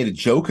 I made a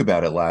joke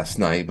about it last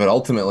night, but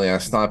ultimately I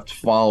stopped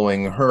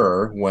following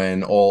her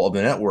when all of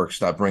the networks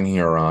stopped bringing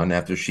her on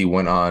after she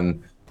went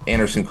on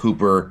Anderson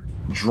Cooper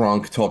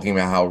drunk talking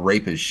about how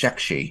rape is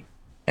sexy.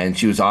 And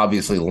she was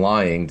obviously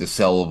lying to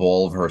sell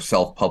all of her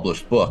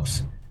self-published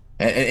books.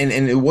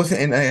 And it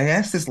wasn't, and I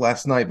asked this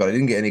last night, but I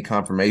didn't get any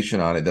confirmation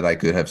on it that I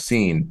could have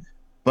seen.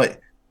 But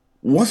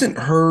wasn't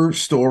her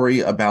story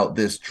about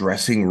this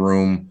dressing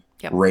room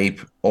rape,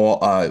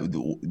 or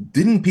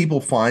didn't people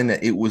find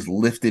that it was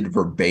lifted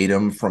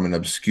verbatim from an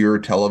obscure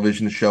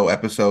television show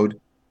episode?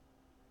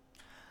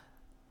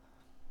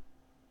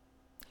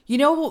 You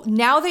know,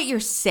 now that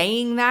you're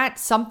saying that,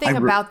 something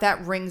about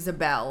that rings a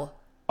bell.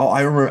 Oh,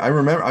 I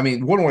remember. I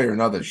mean, one way or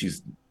another,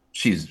 she's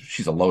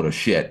a load of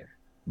shit.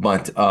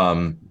 But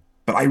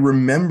I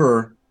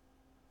remember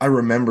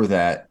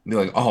that.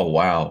 You're like, oh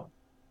wow.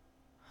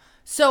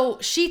 So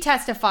she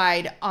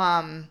testified.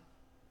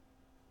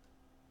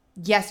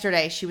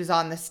 Yesterday, she was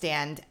on the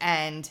stand,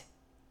 and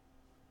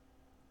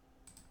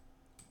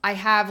I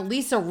have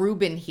Lisa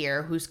Rubin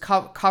here, who's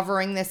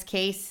covering this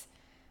case.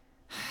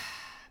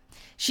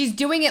 She's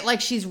doing it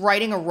like she's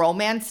writing a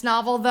romance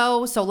novel,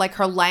 though. So, like,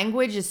 her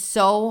language is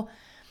so...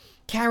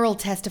 Carroll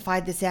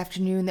testified this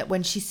afternoon that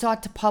when she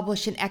sought to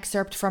publish an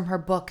excerpt from her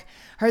book,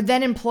 her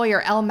then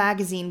employer, Elle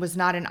Magazine, was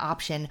not an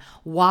option.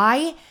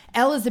 Why?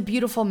 Elle is a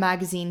beautiful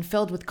magazine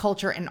filled with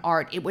culture and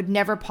art. It would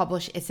never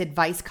publish its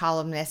advice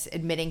columnists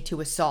admitting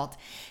to assault.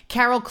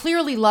 Carroll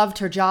clearly loved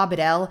her job at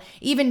Elle.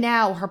 Even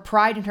now, her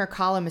pride in her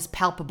column is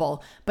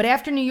palpable. But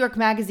after New York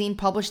Magazine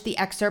published the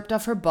excerpt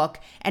of her book,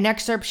 an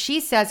excerpt she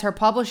says her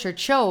publisher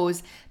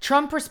chose,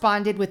 Trump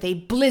responded with a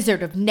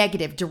blizzard of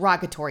negative,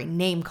 derogatory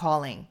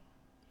name-calling.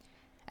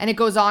 And it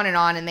goes on,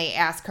 and they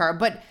ask her.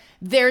 But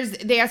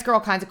they ask her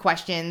all kinds of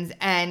questions.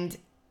 And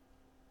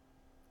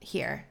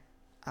here,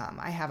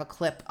 I have a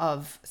clip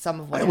of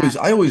some of what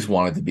I always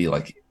wanted to be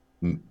like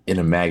in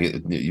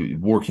a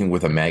working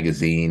with a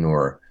magazine,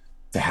 or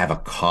to have a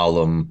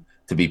column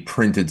to be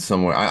printed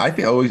somewhere.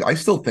 I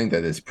still think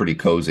that it's pretty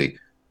cozy,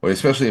 or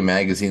especially a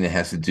magazine that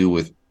has to do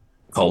with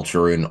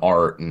culture and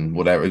art and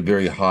whatever.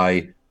 Very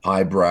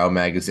highbrow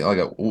magazine.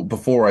 Like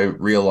before I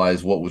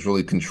realized what was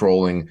really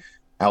controlling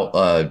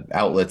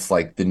outlets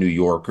like the New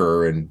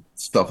Yorker and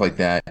stuff like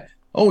that,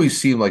 always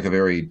seemed like a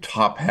very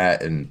top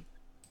hat and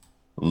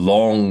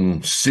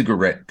long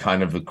cigarette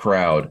kind of a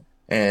crowd.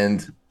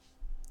 And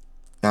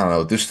I don't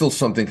know, there's still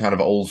something kind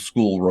of old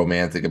school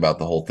romantic about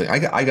the whole thing.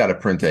 I got to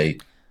print a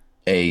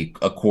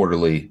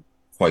quarterly,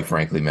 quite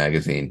frankly,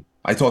 magazine.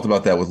 I talked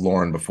about that with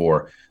Lauren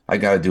before. I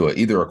got to do it,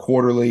 either a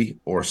quarterly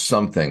or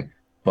something,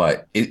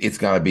 but it's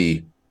got to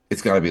be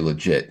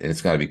legit, and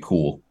it's got to be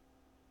cool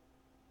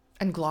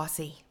and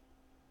glossy.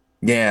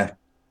 Yeah,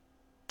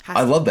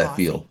 I love that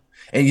feel.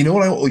 And you know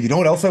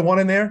what else I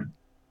want in there?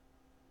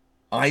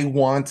 I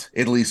want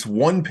at least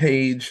one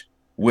page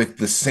with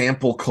the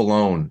sample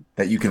cologne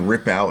that you can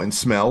rip out and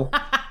smell.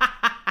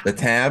 The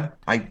tab.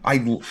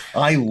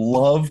 I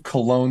love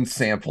cologne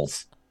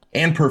samples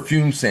and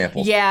perfume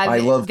samples. Yeah,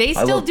 they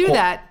still do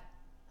that.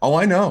 Oh,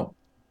 I know.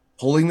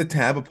 Pulling the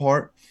tab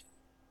apart,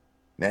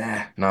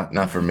 Nah,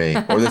 not for me.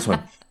 Or this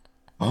one.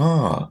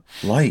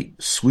 Light,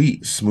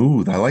 sweet,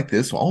 smooth. I like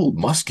this one. Oh,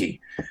 musky.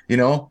 You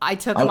know, I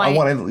took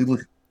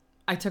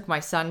my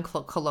son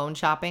cologne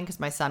shopping because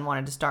my son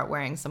wanted to start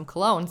wearing some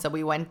cologne. So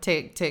we went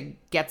to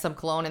get some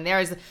cologne, and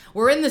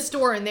we're in the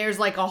store, and there's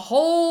like a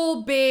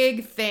whole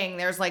big thing.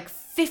 There's like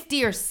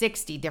 50 or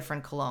 60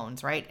 different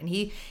colognes, right? And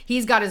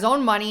he's got his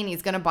own money, and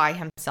he's gonna buy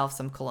himself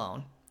some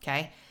cologne,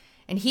 okay?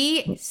 And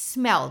he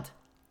smelled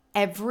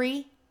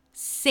every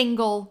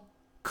single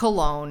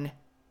cologne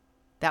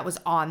that was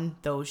on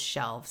those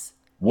shelves.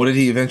 What did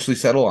he eventually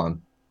settle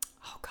on?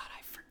 Oh God,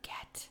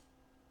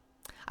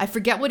 I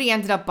forget what he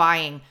ended up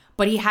buying,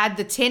 but he had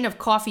the tin of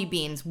coffee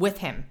beans with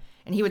him,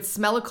 and he would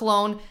smell a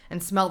cologne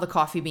and smell the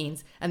coffee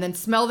beans, and then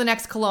smell the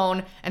next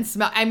cologne and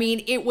smell. I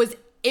mean, it was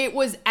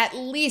at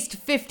least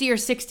 50 or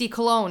 60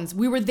 colognes.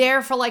 We were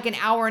there for like an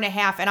hour and a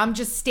half, and I'm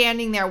just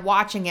standing there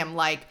watching him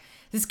like,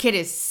 this kid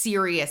is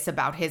serious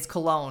about his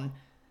cologne.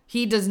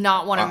 He does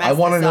not want to mess this up.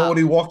 I want to know what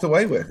he walked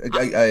away with.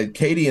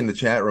 Katie in the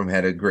chat room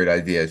had a great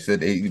idea. She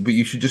said, hey, but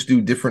you should just do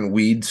different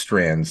weed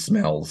strand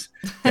smells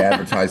to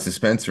advertise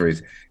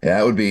dispensaries.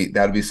 Yeah,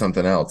 that'd be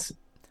something else.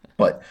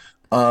 But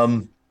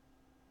the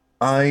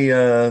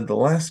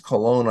last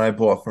cologne I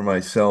bought for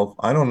myself,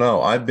 I don't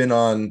know. I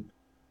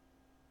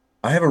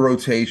have a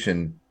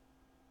rotation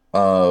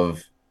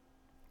of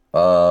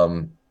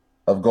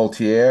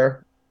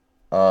Gaultier,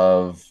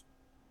 of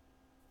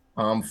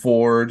Tom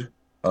Ford,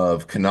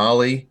 of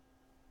Canali,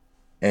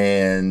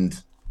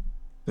 and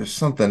there's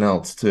something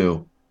else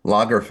too.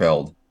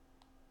 Lagerfeld,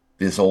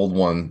 this old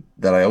one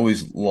that I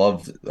always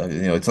loved.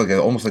 It's like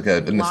almost like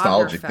a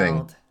nostalgic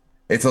thing.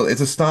 It's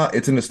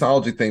a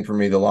nostalgic thing for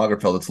me. The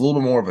Lagerfeld. It's a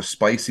little bit more of a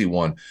spicy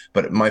one,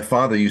 but my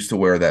father used to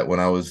wear that when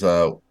I was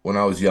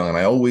young, and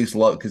I always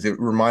loved because it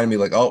reminded me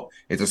like, oh,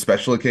 it's a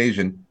special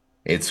occasion.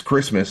 It's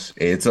Christmas.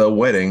 It's a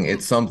wedding.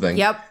 It's something.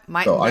 Yep.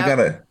 I got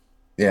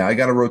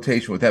a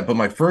rotation with that. But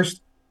my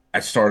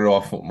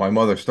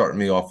mother started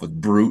me off with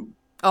Brut.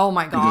 Oh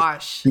my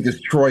gosh! Because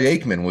Troy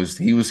Aikman was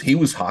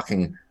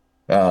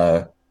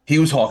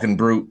hawking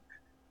Brut.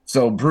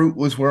 So Brut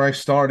was where I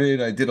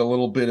started. I did a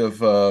little bit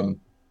of.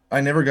 I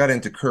never got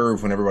into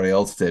Curve when everybody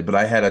else did, but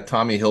I had a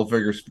Tommy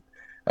Hilfiger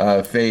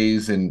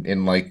phase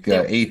in like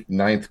 8th,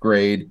 9th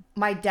grade.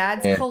 My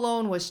dad's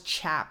cologne was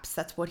Chaps.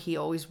 That's what he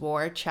always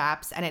wore,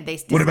 Chaps. And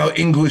what about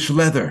English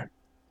leather?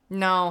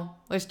 No,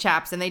 it was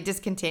Chaps, and they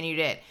discontinued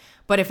it.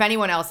 But if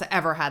anyone else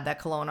ever had that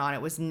cologne on,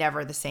 it was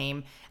never the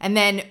same. And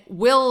then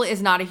Will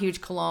is not a huge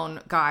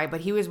cologne guy,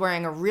 but he was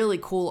wearing a really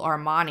cool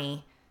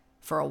Armani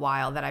for a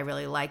while that I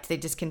really liked. They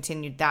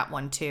discontinued that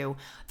one too.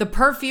 The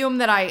perfume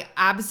that I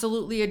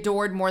absolutely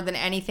adored more than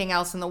anything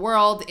else in the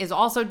world is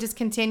also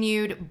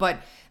discontinued, but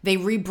they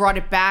re-brought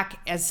it back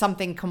as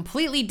something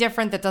completely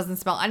different that doesn't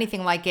smell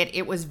anything like it.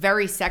 It was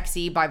Very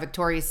Sexy by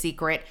Victoria's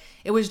Secret.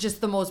 It was just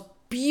the most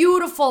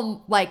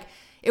beautiful, like,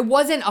 it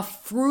wasn't a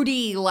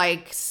fruity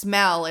like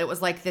smell. It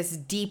was like this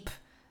deep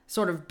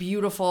sort of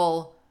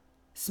beautiful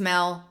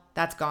smell.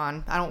 That's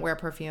gone. I don't wear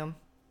perfume.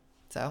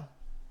 So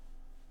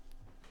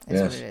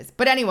that's what it is.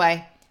 But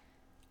anyway,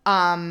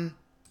 I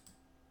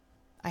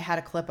had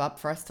a clip up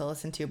for us to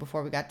listen to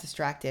before we got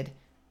distracted.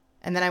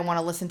 And then I want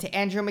to listen to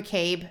Andrew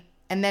McCabe.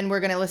 And then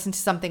we're going to listen to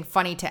something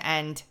funny to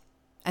end.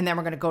 And then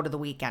we're going to go to the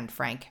weekend,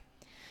 Frank.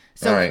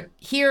 So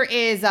Here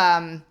is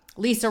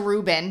Lisa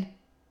Rubin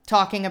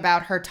talking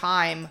about her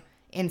time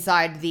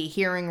inside the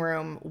hearing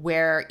room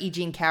where E.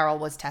 Jean Carroll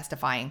was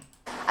testifying.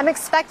 I'm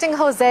expecting,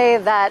 Jose,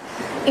 that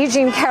E.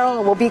 Jean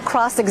Carroll will be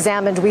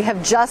cross-examined. We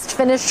have just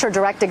finished her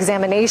direct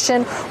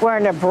examination. We're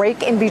in a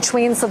break in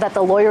between so that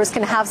the lawyers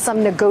can have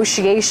some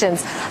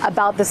negotiations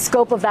about the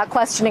scope of that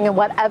questioning and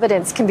what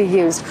evidence can be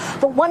used.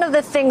 But one of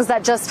the things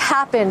that just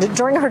happened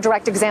during her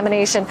direct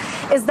examination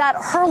is that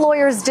her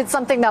lawyers did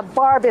something that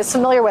Barb is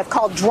familiar with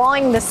called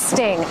drawing the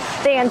sting.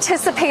 They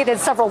anticipated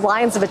several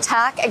lines of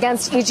attack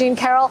against E. Jean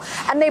Carroll,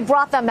 and they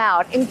brought them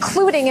out,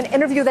 including an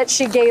interview that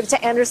she gave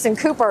to Anderson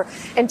Cooper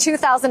in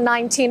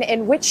 2019,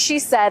 in which she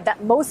said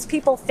that most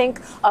people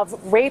think of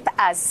rape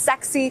as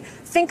sexy,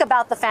 think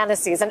about the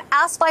fantasies. And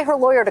asked by her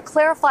lawyer to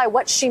clarify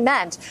what she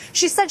meant,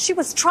 she said she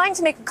was trying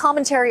to make a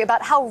commentary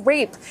about how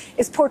rape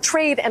is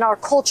portrayed in our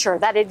culture,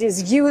 that it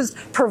is used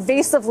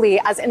pervasively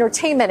as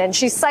entertainment. And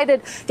she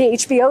cited the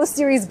HBO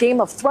series Game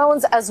of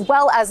Thrones, as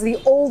well as the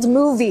old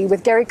movie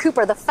with Gary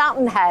Cooper, The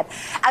Fountainhead,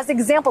 as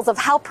examples of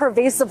how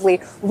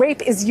pervasively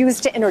rape is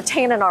used to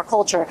entertain in our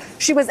culture.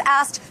 She was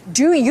asked,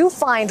 do you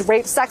find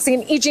rape sexy?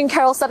 And E. Jean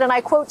Carroll said, and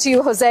I quote to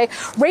you, Jose,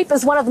 rape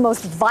is one of the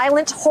most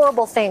violent,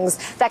 horrible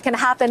things that can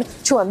happen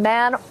to a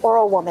man or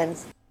a woman.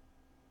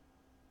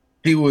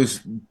 He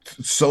was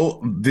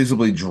so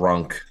visibly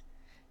drunk.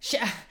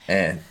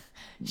 And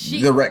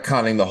they're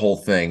retconning the whole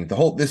thing.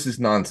 This is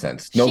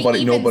nonsense.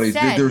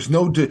 There's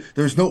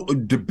no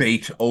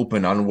debate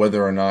open on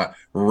whether or not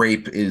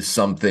rape is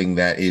something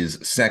that is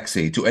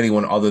sexy to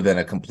anyone other than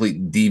a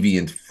complete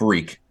deviant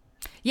freak.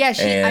 Yeah,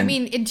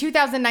 in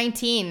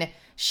 2019,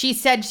 she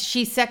said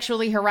she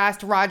sexually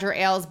harassed Roger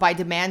Ailes by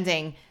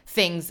demanding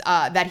things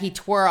that he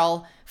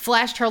twirl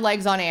flashed her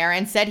legs on air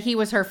and said he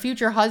was her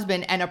future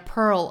husband and a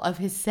pearl of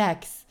his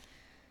sex.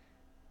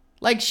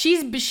 Like,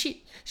 she's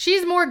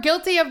more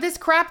guilty of this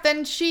crap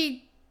than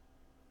she's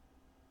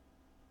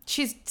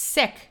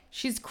sick.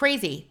 She's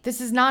crazy.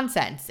 This is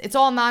nonsense. It's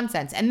all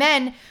nonsense. And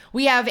then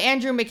we have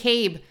Andrew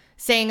McCabe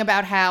saying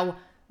about how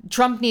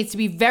Trump needs to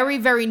be very,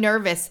 very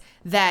nervous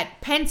that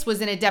Pence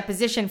was in a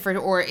deposition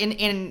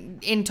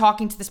in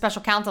talking to the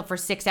special counsel for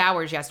 6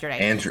 hours yesterday.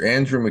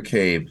 Andrew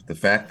McCabe, the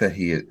fact that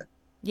he...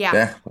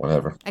 Yeah.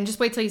 Whatever. And just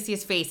wait till you see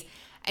his face.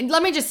 And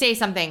let me just say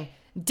something.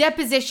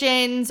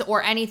 Depositions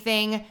or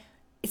anything,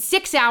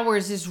 6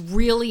 hours is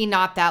really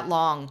not that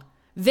long.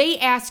 They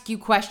ask you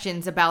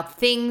questions about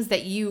things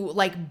that you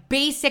like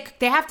basic.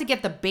 They have to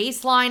get the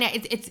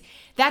baseline.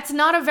 That's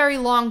not a very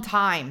long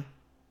time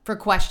for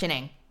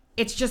questioning.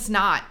 It's just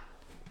not.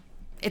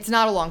 It's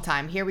not a long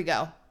time. Here we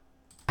go.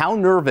 How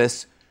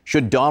nervous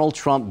should Donald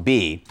Trump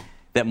be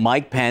that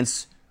Mike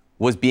Pence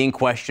was being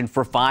questioned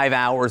for 5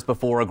 hours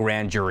before a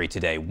grand jury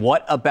today?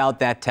 What about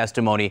that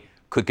testimony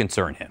could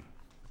concern him?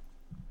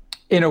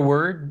 In a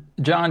word,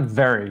 John,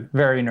 very,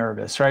 very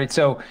nervous, right?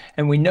 So,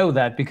 and we know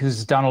that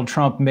because Donald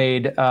Trump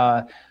made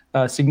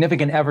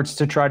significant efforts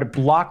to try to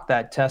block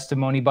that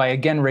testimony by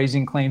again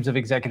raising claims of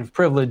executive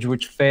privilege,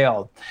 which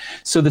failed.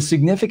 So the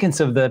significance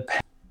of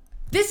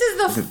This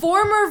is the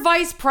former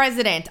vice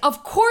president.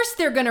 Of course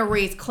they're going to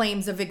raise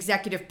claims of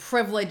executive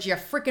privilege.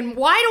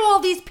 Why do all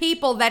these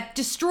people that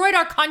destroyed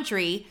our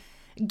country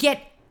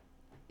get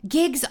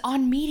gigs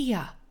on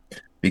media?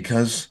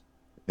 Because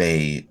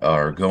they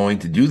are going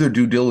to do their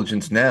due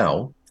diligence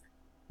now,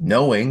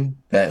 knowing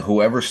that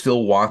whoever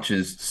still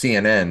watches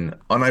CNN,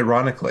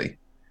 unironically,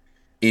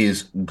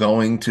 is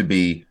going to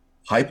be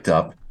hyped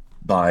up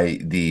by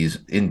these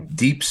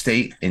deep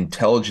state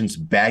intelligence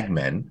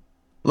bagmen.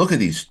 Look at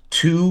these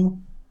two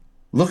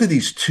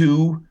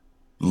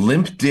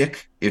limp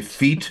dick,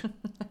 effete,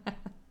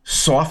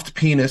 soft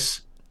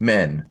penis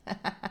men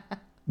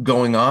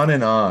going on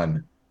and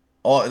on.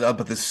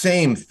 But the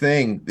same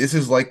thing. This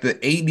is like the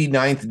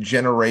 89th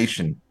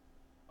generation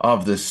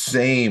of the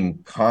same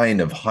kind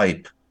of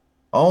hype.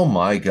 Oh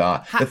my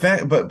God.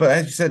 But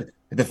as you said,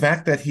 the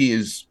fact that he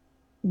is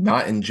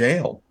not in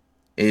jail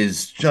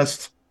is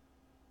just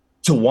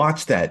to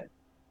watch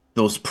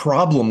those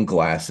problem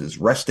glasses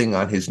resting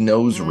on his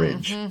nose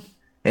ridge and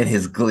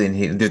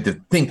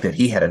to think that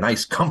he had a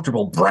nice,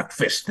 comfortable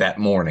breakfast that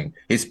morning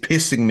is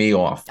pissing me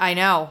off. I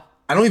know.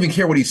 I don't even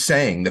care what he's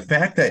saying. The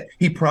fact that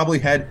he probably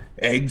had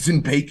eggs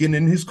and bacon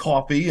in his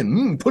coffee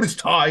and put his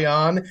tie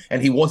on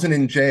and he wasn't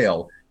in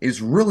jail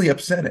is really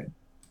upsetting.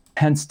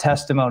 Pence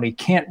testimony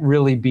can't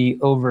really be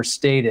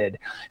overstated.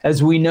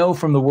 As we know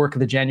from the work of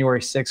the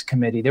January 6th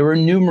committee, there were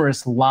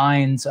numerous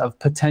lines of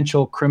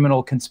potential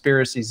criminal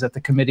conspiracies that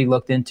the committee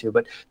looked into,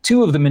 but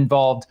two of them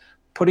involved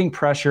putting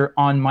pressure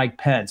on Mike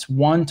Pence.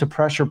 One, to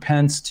pressure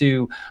Pence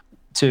to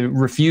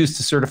refuse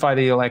to certify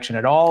the election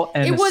at all.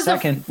 And it was the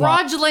second a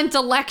fraudulent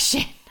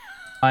election.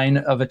 Line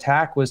of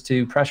attack was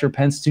to pressure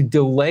Pence to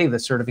delay the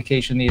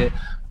certification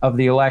of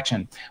the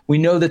election. We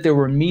know that there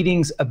were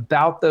meetings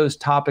about those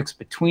topics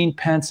between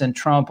Pence and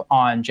Trump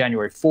on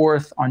January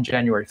 4th, on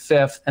January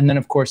 5th, and then,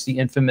 of course, the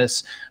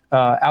infamous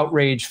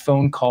outrage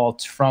phone call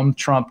from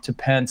Trump to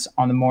Pence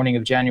on the morning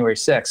of January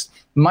 6th.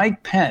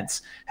 Mike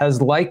Pence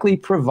has likely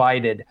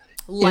provided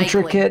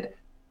intricate,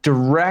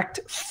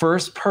 direct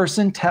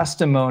first-person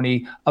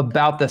testimony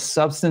about the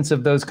substance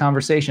of those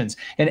conversations.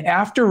 And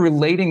after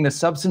relating the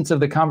substance of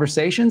the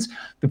conversations,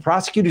 the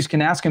prosecutors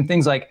can ask him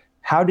things like,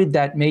 how did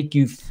that make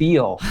you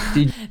feel?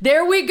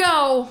 There we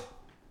go.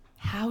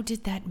 How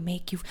did that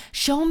make you?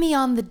 Show me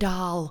on the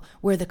doll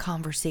where the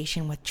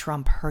conversation with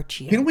Trump hurt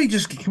you. Can we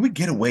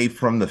get away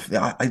from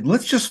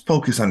let's just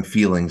focus on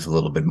feelings a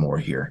little bit more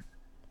here.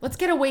 Let's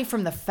get away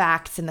from the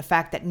facts and the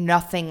fact that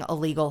nothing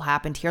illegal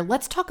happened here.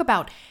 Let's talk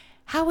about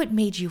how it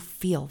made you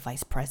feel,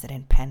 Vice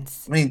President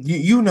Pence. I mean,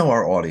 you know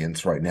our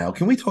audience right now.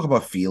 Can we talk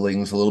about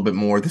feelings a little bit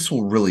more? This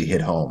will really hit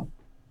home.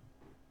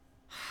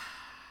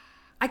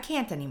 I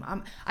can't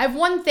anymore. I have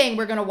one thing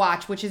we're going to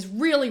watch, which is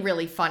really,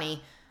 really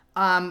funny.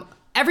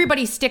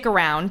 Everybody stick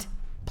around.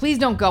 Please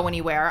don't go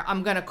anywhere.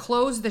 I'm going to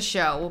close the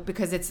show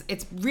because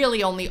it's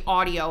really only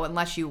audio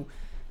unless you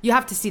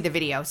have to see the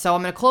video. So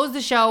I'm going to close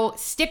the show.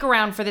 Stick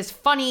around for this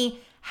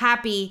funny,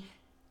 happy,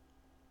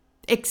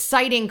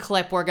 exciting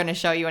clip we're going to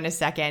show you in a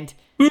second.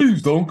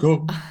 Please don't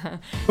go.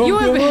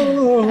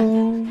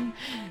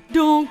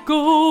 Don't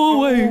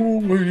go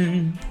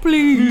away.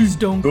 Please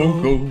don't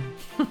go.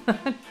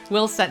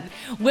 Will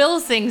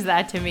sings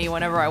that to me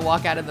whenever I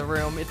walk out of the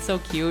room. It's so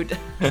cute.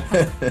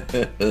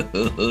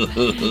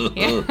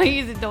 Yeah,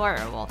 he's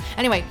adorable.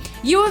 Anyway,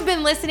 you have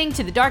been listening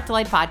to the Dark to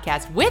Light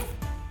podcast with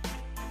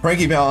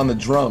Frankie Val on the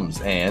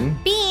drums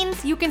and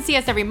Beans. You can see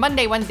us every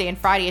Monday, Wednesday, and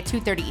Friday at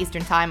 2:30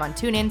 Eastern Time on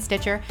TuneIn,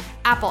 Stitcher,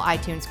 Apple,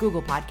 iTunes,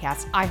 Google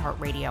Podcasts,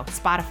 iHeartRadio,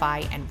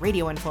 Spotify, and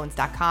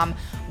RadioInfluence.com.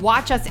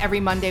 Watch us every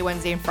Monday,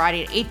 Wednesday, and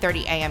Friday at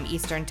 8:30 a.m.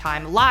 Eastern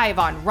Time, live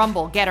on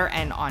Rumble, Getter,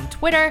 and on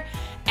Twitter.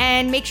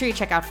 And make sure you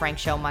check out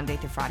Frank's show Monday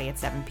through Friday at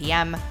 7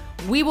 p.m.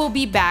 We will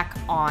be back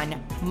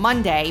on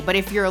Monday, but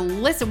if you're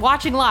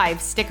watching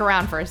live, stick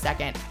around for a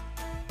second.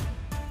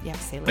 You have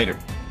to say later.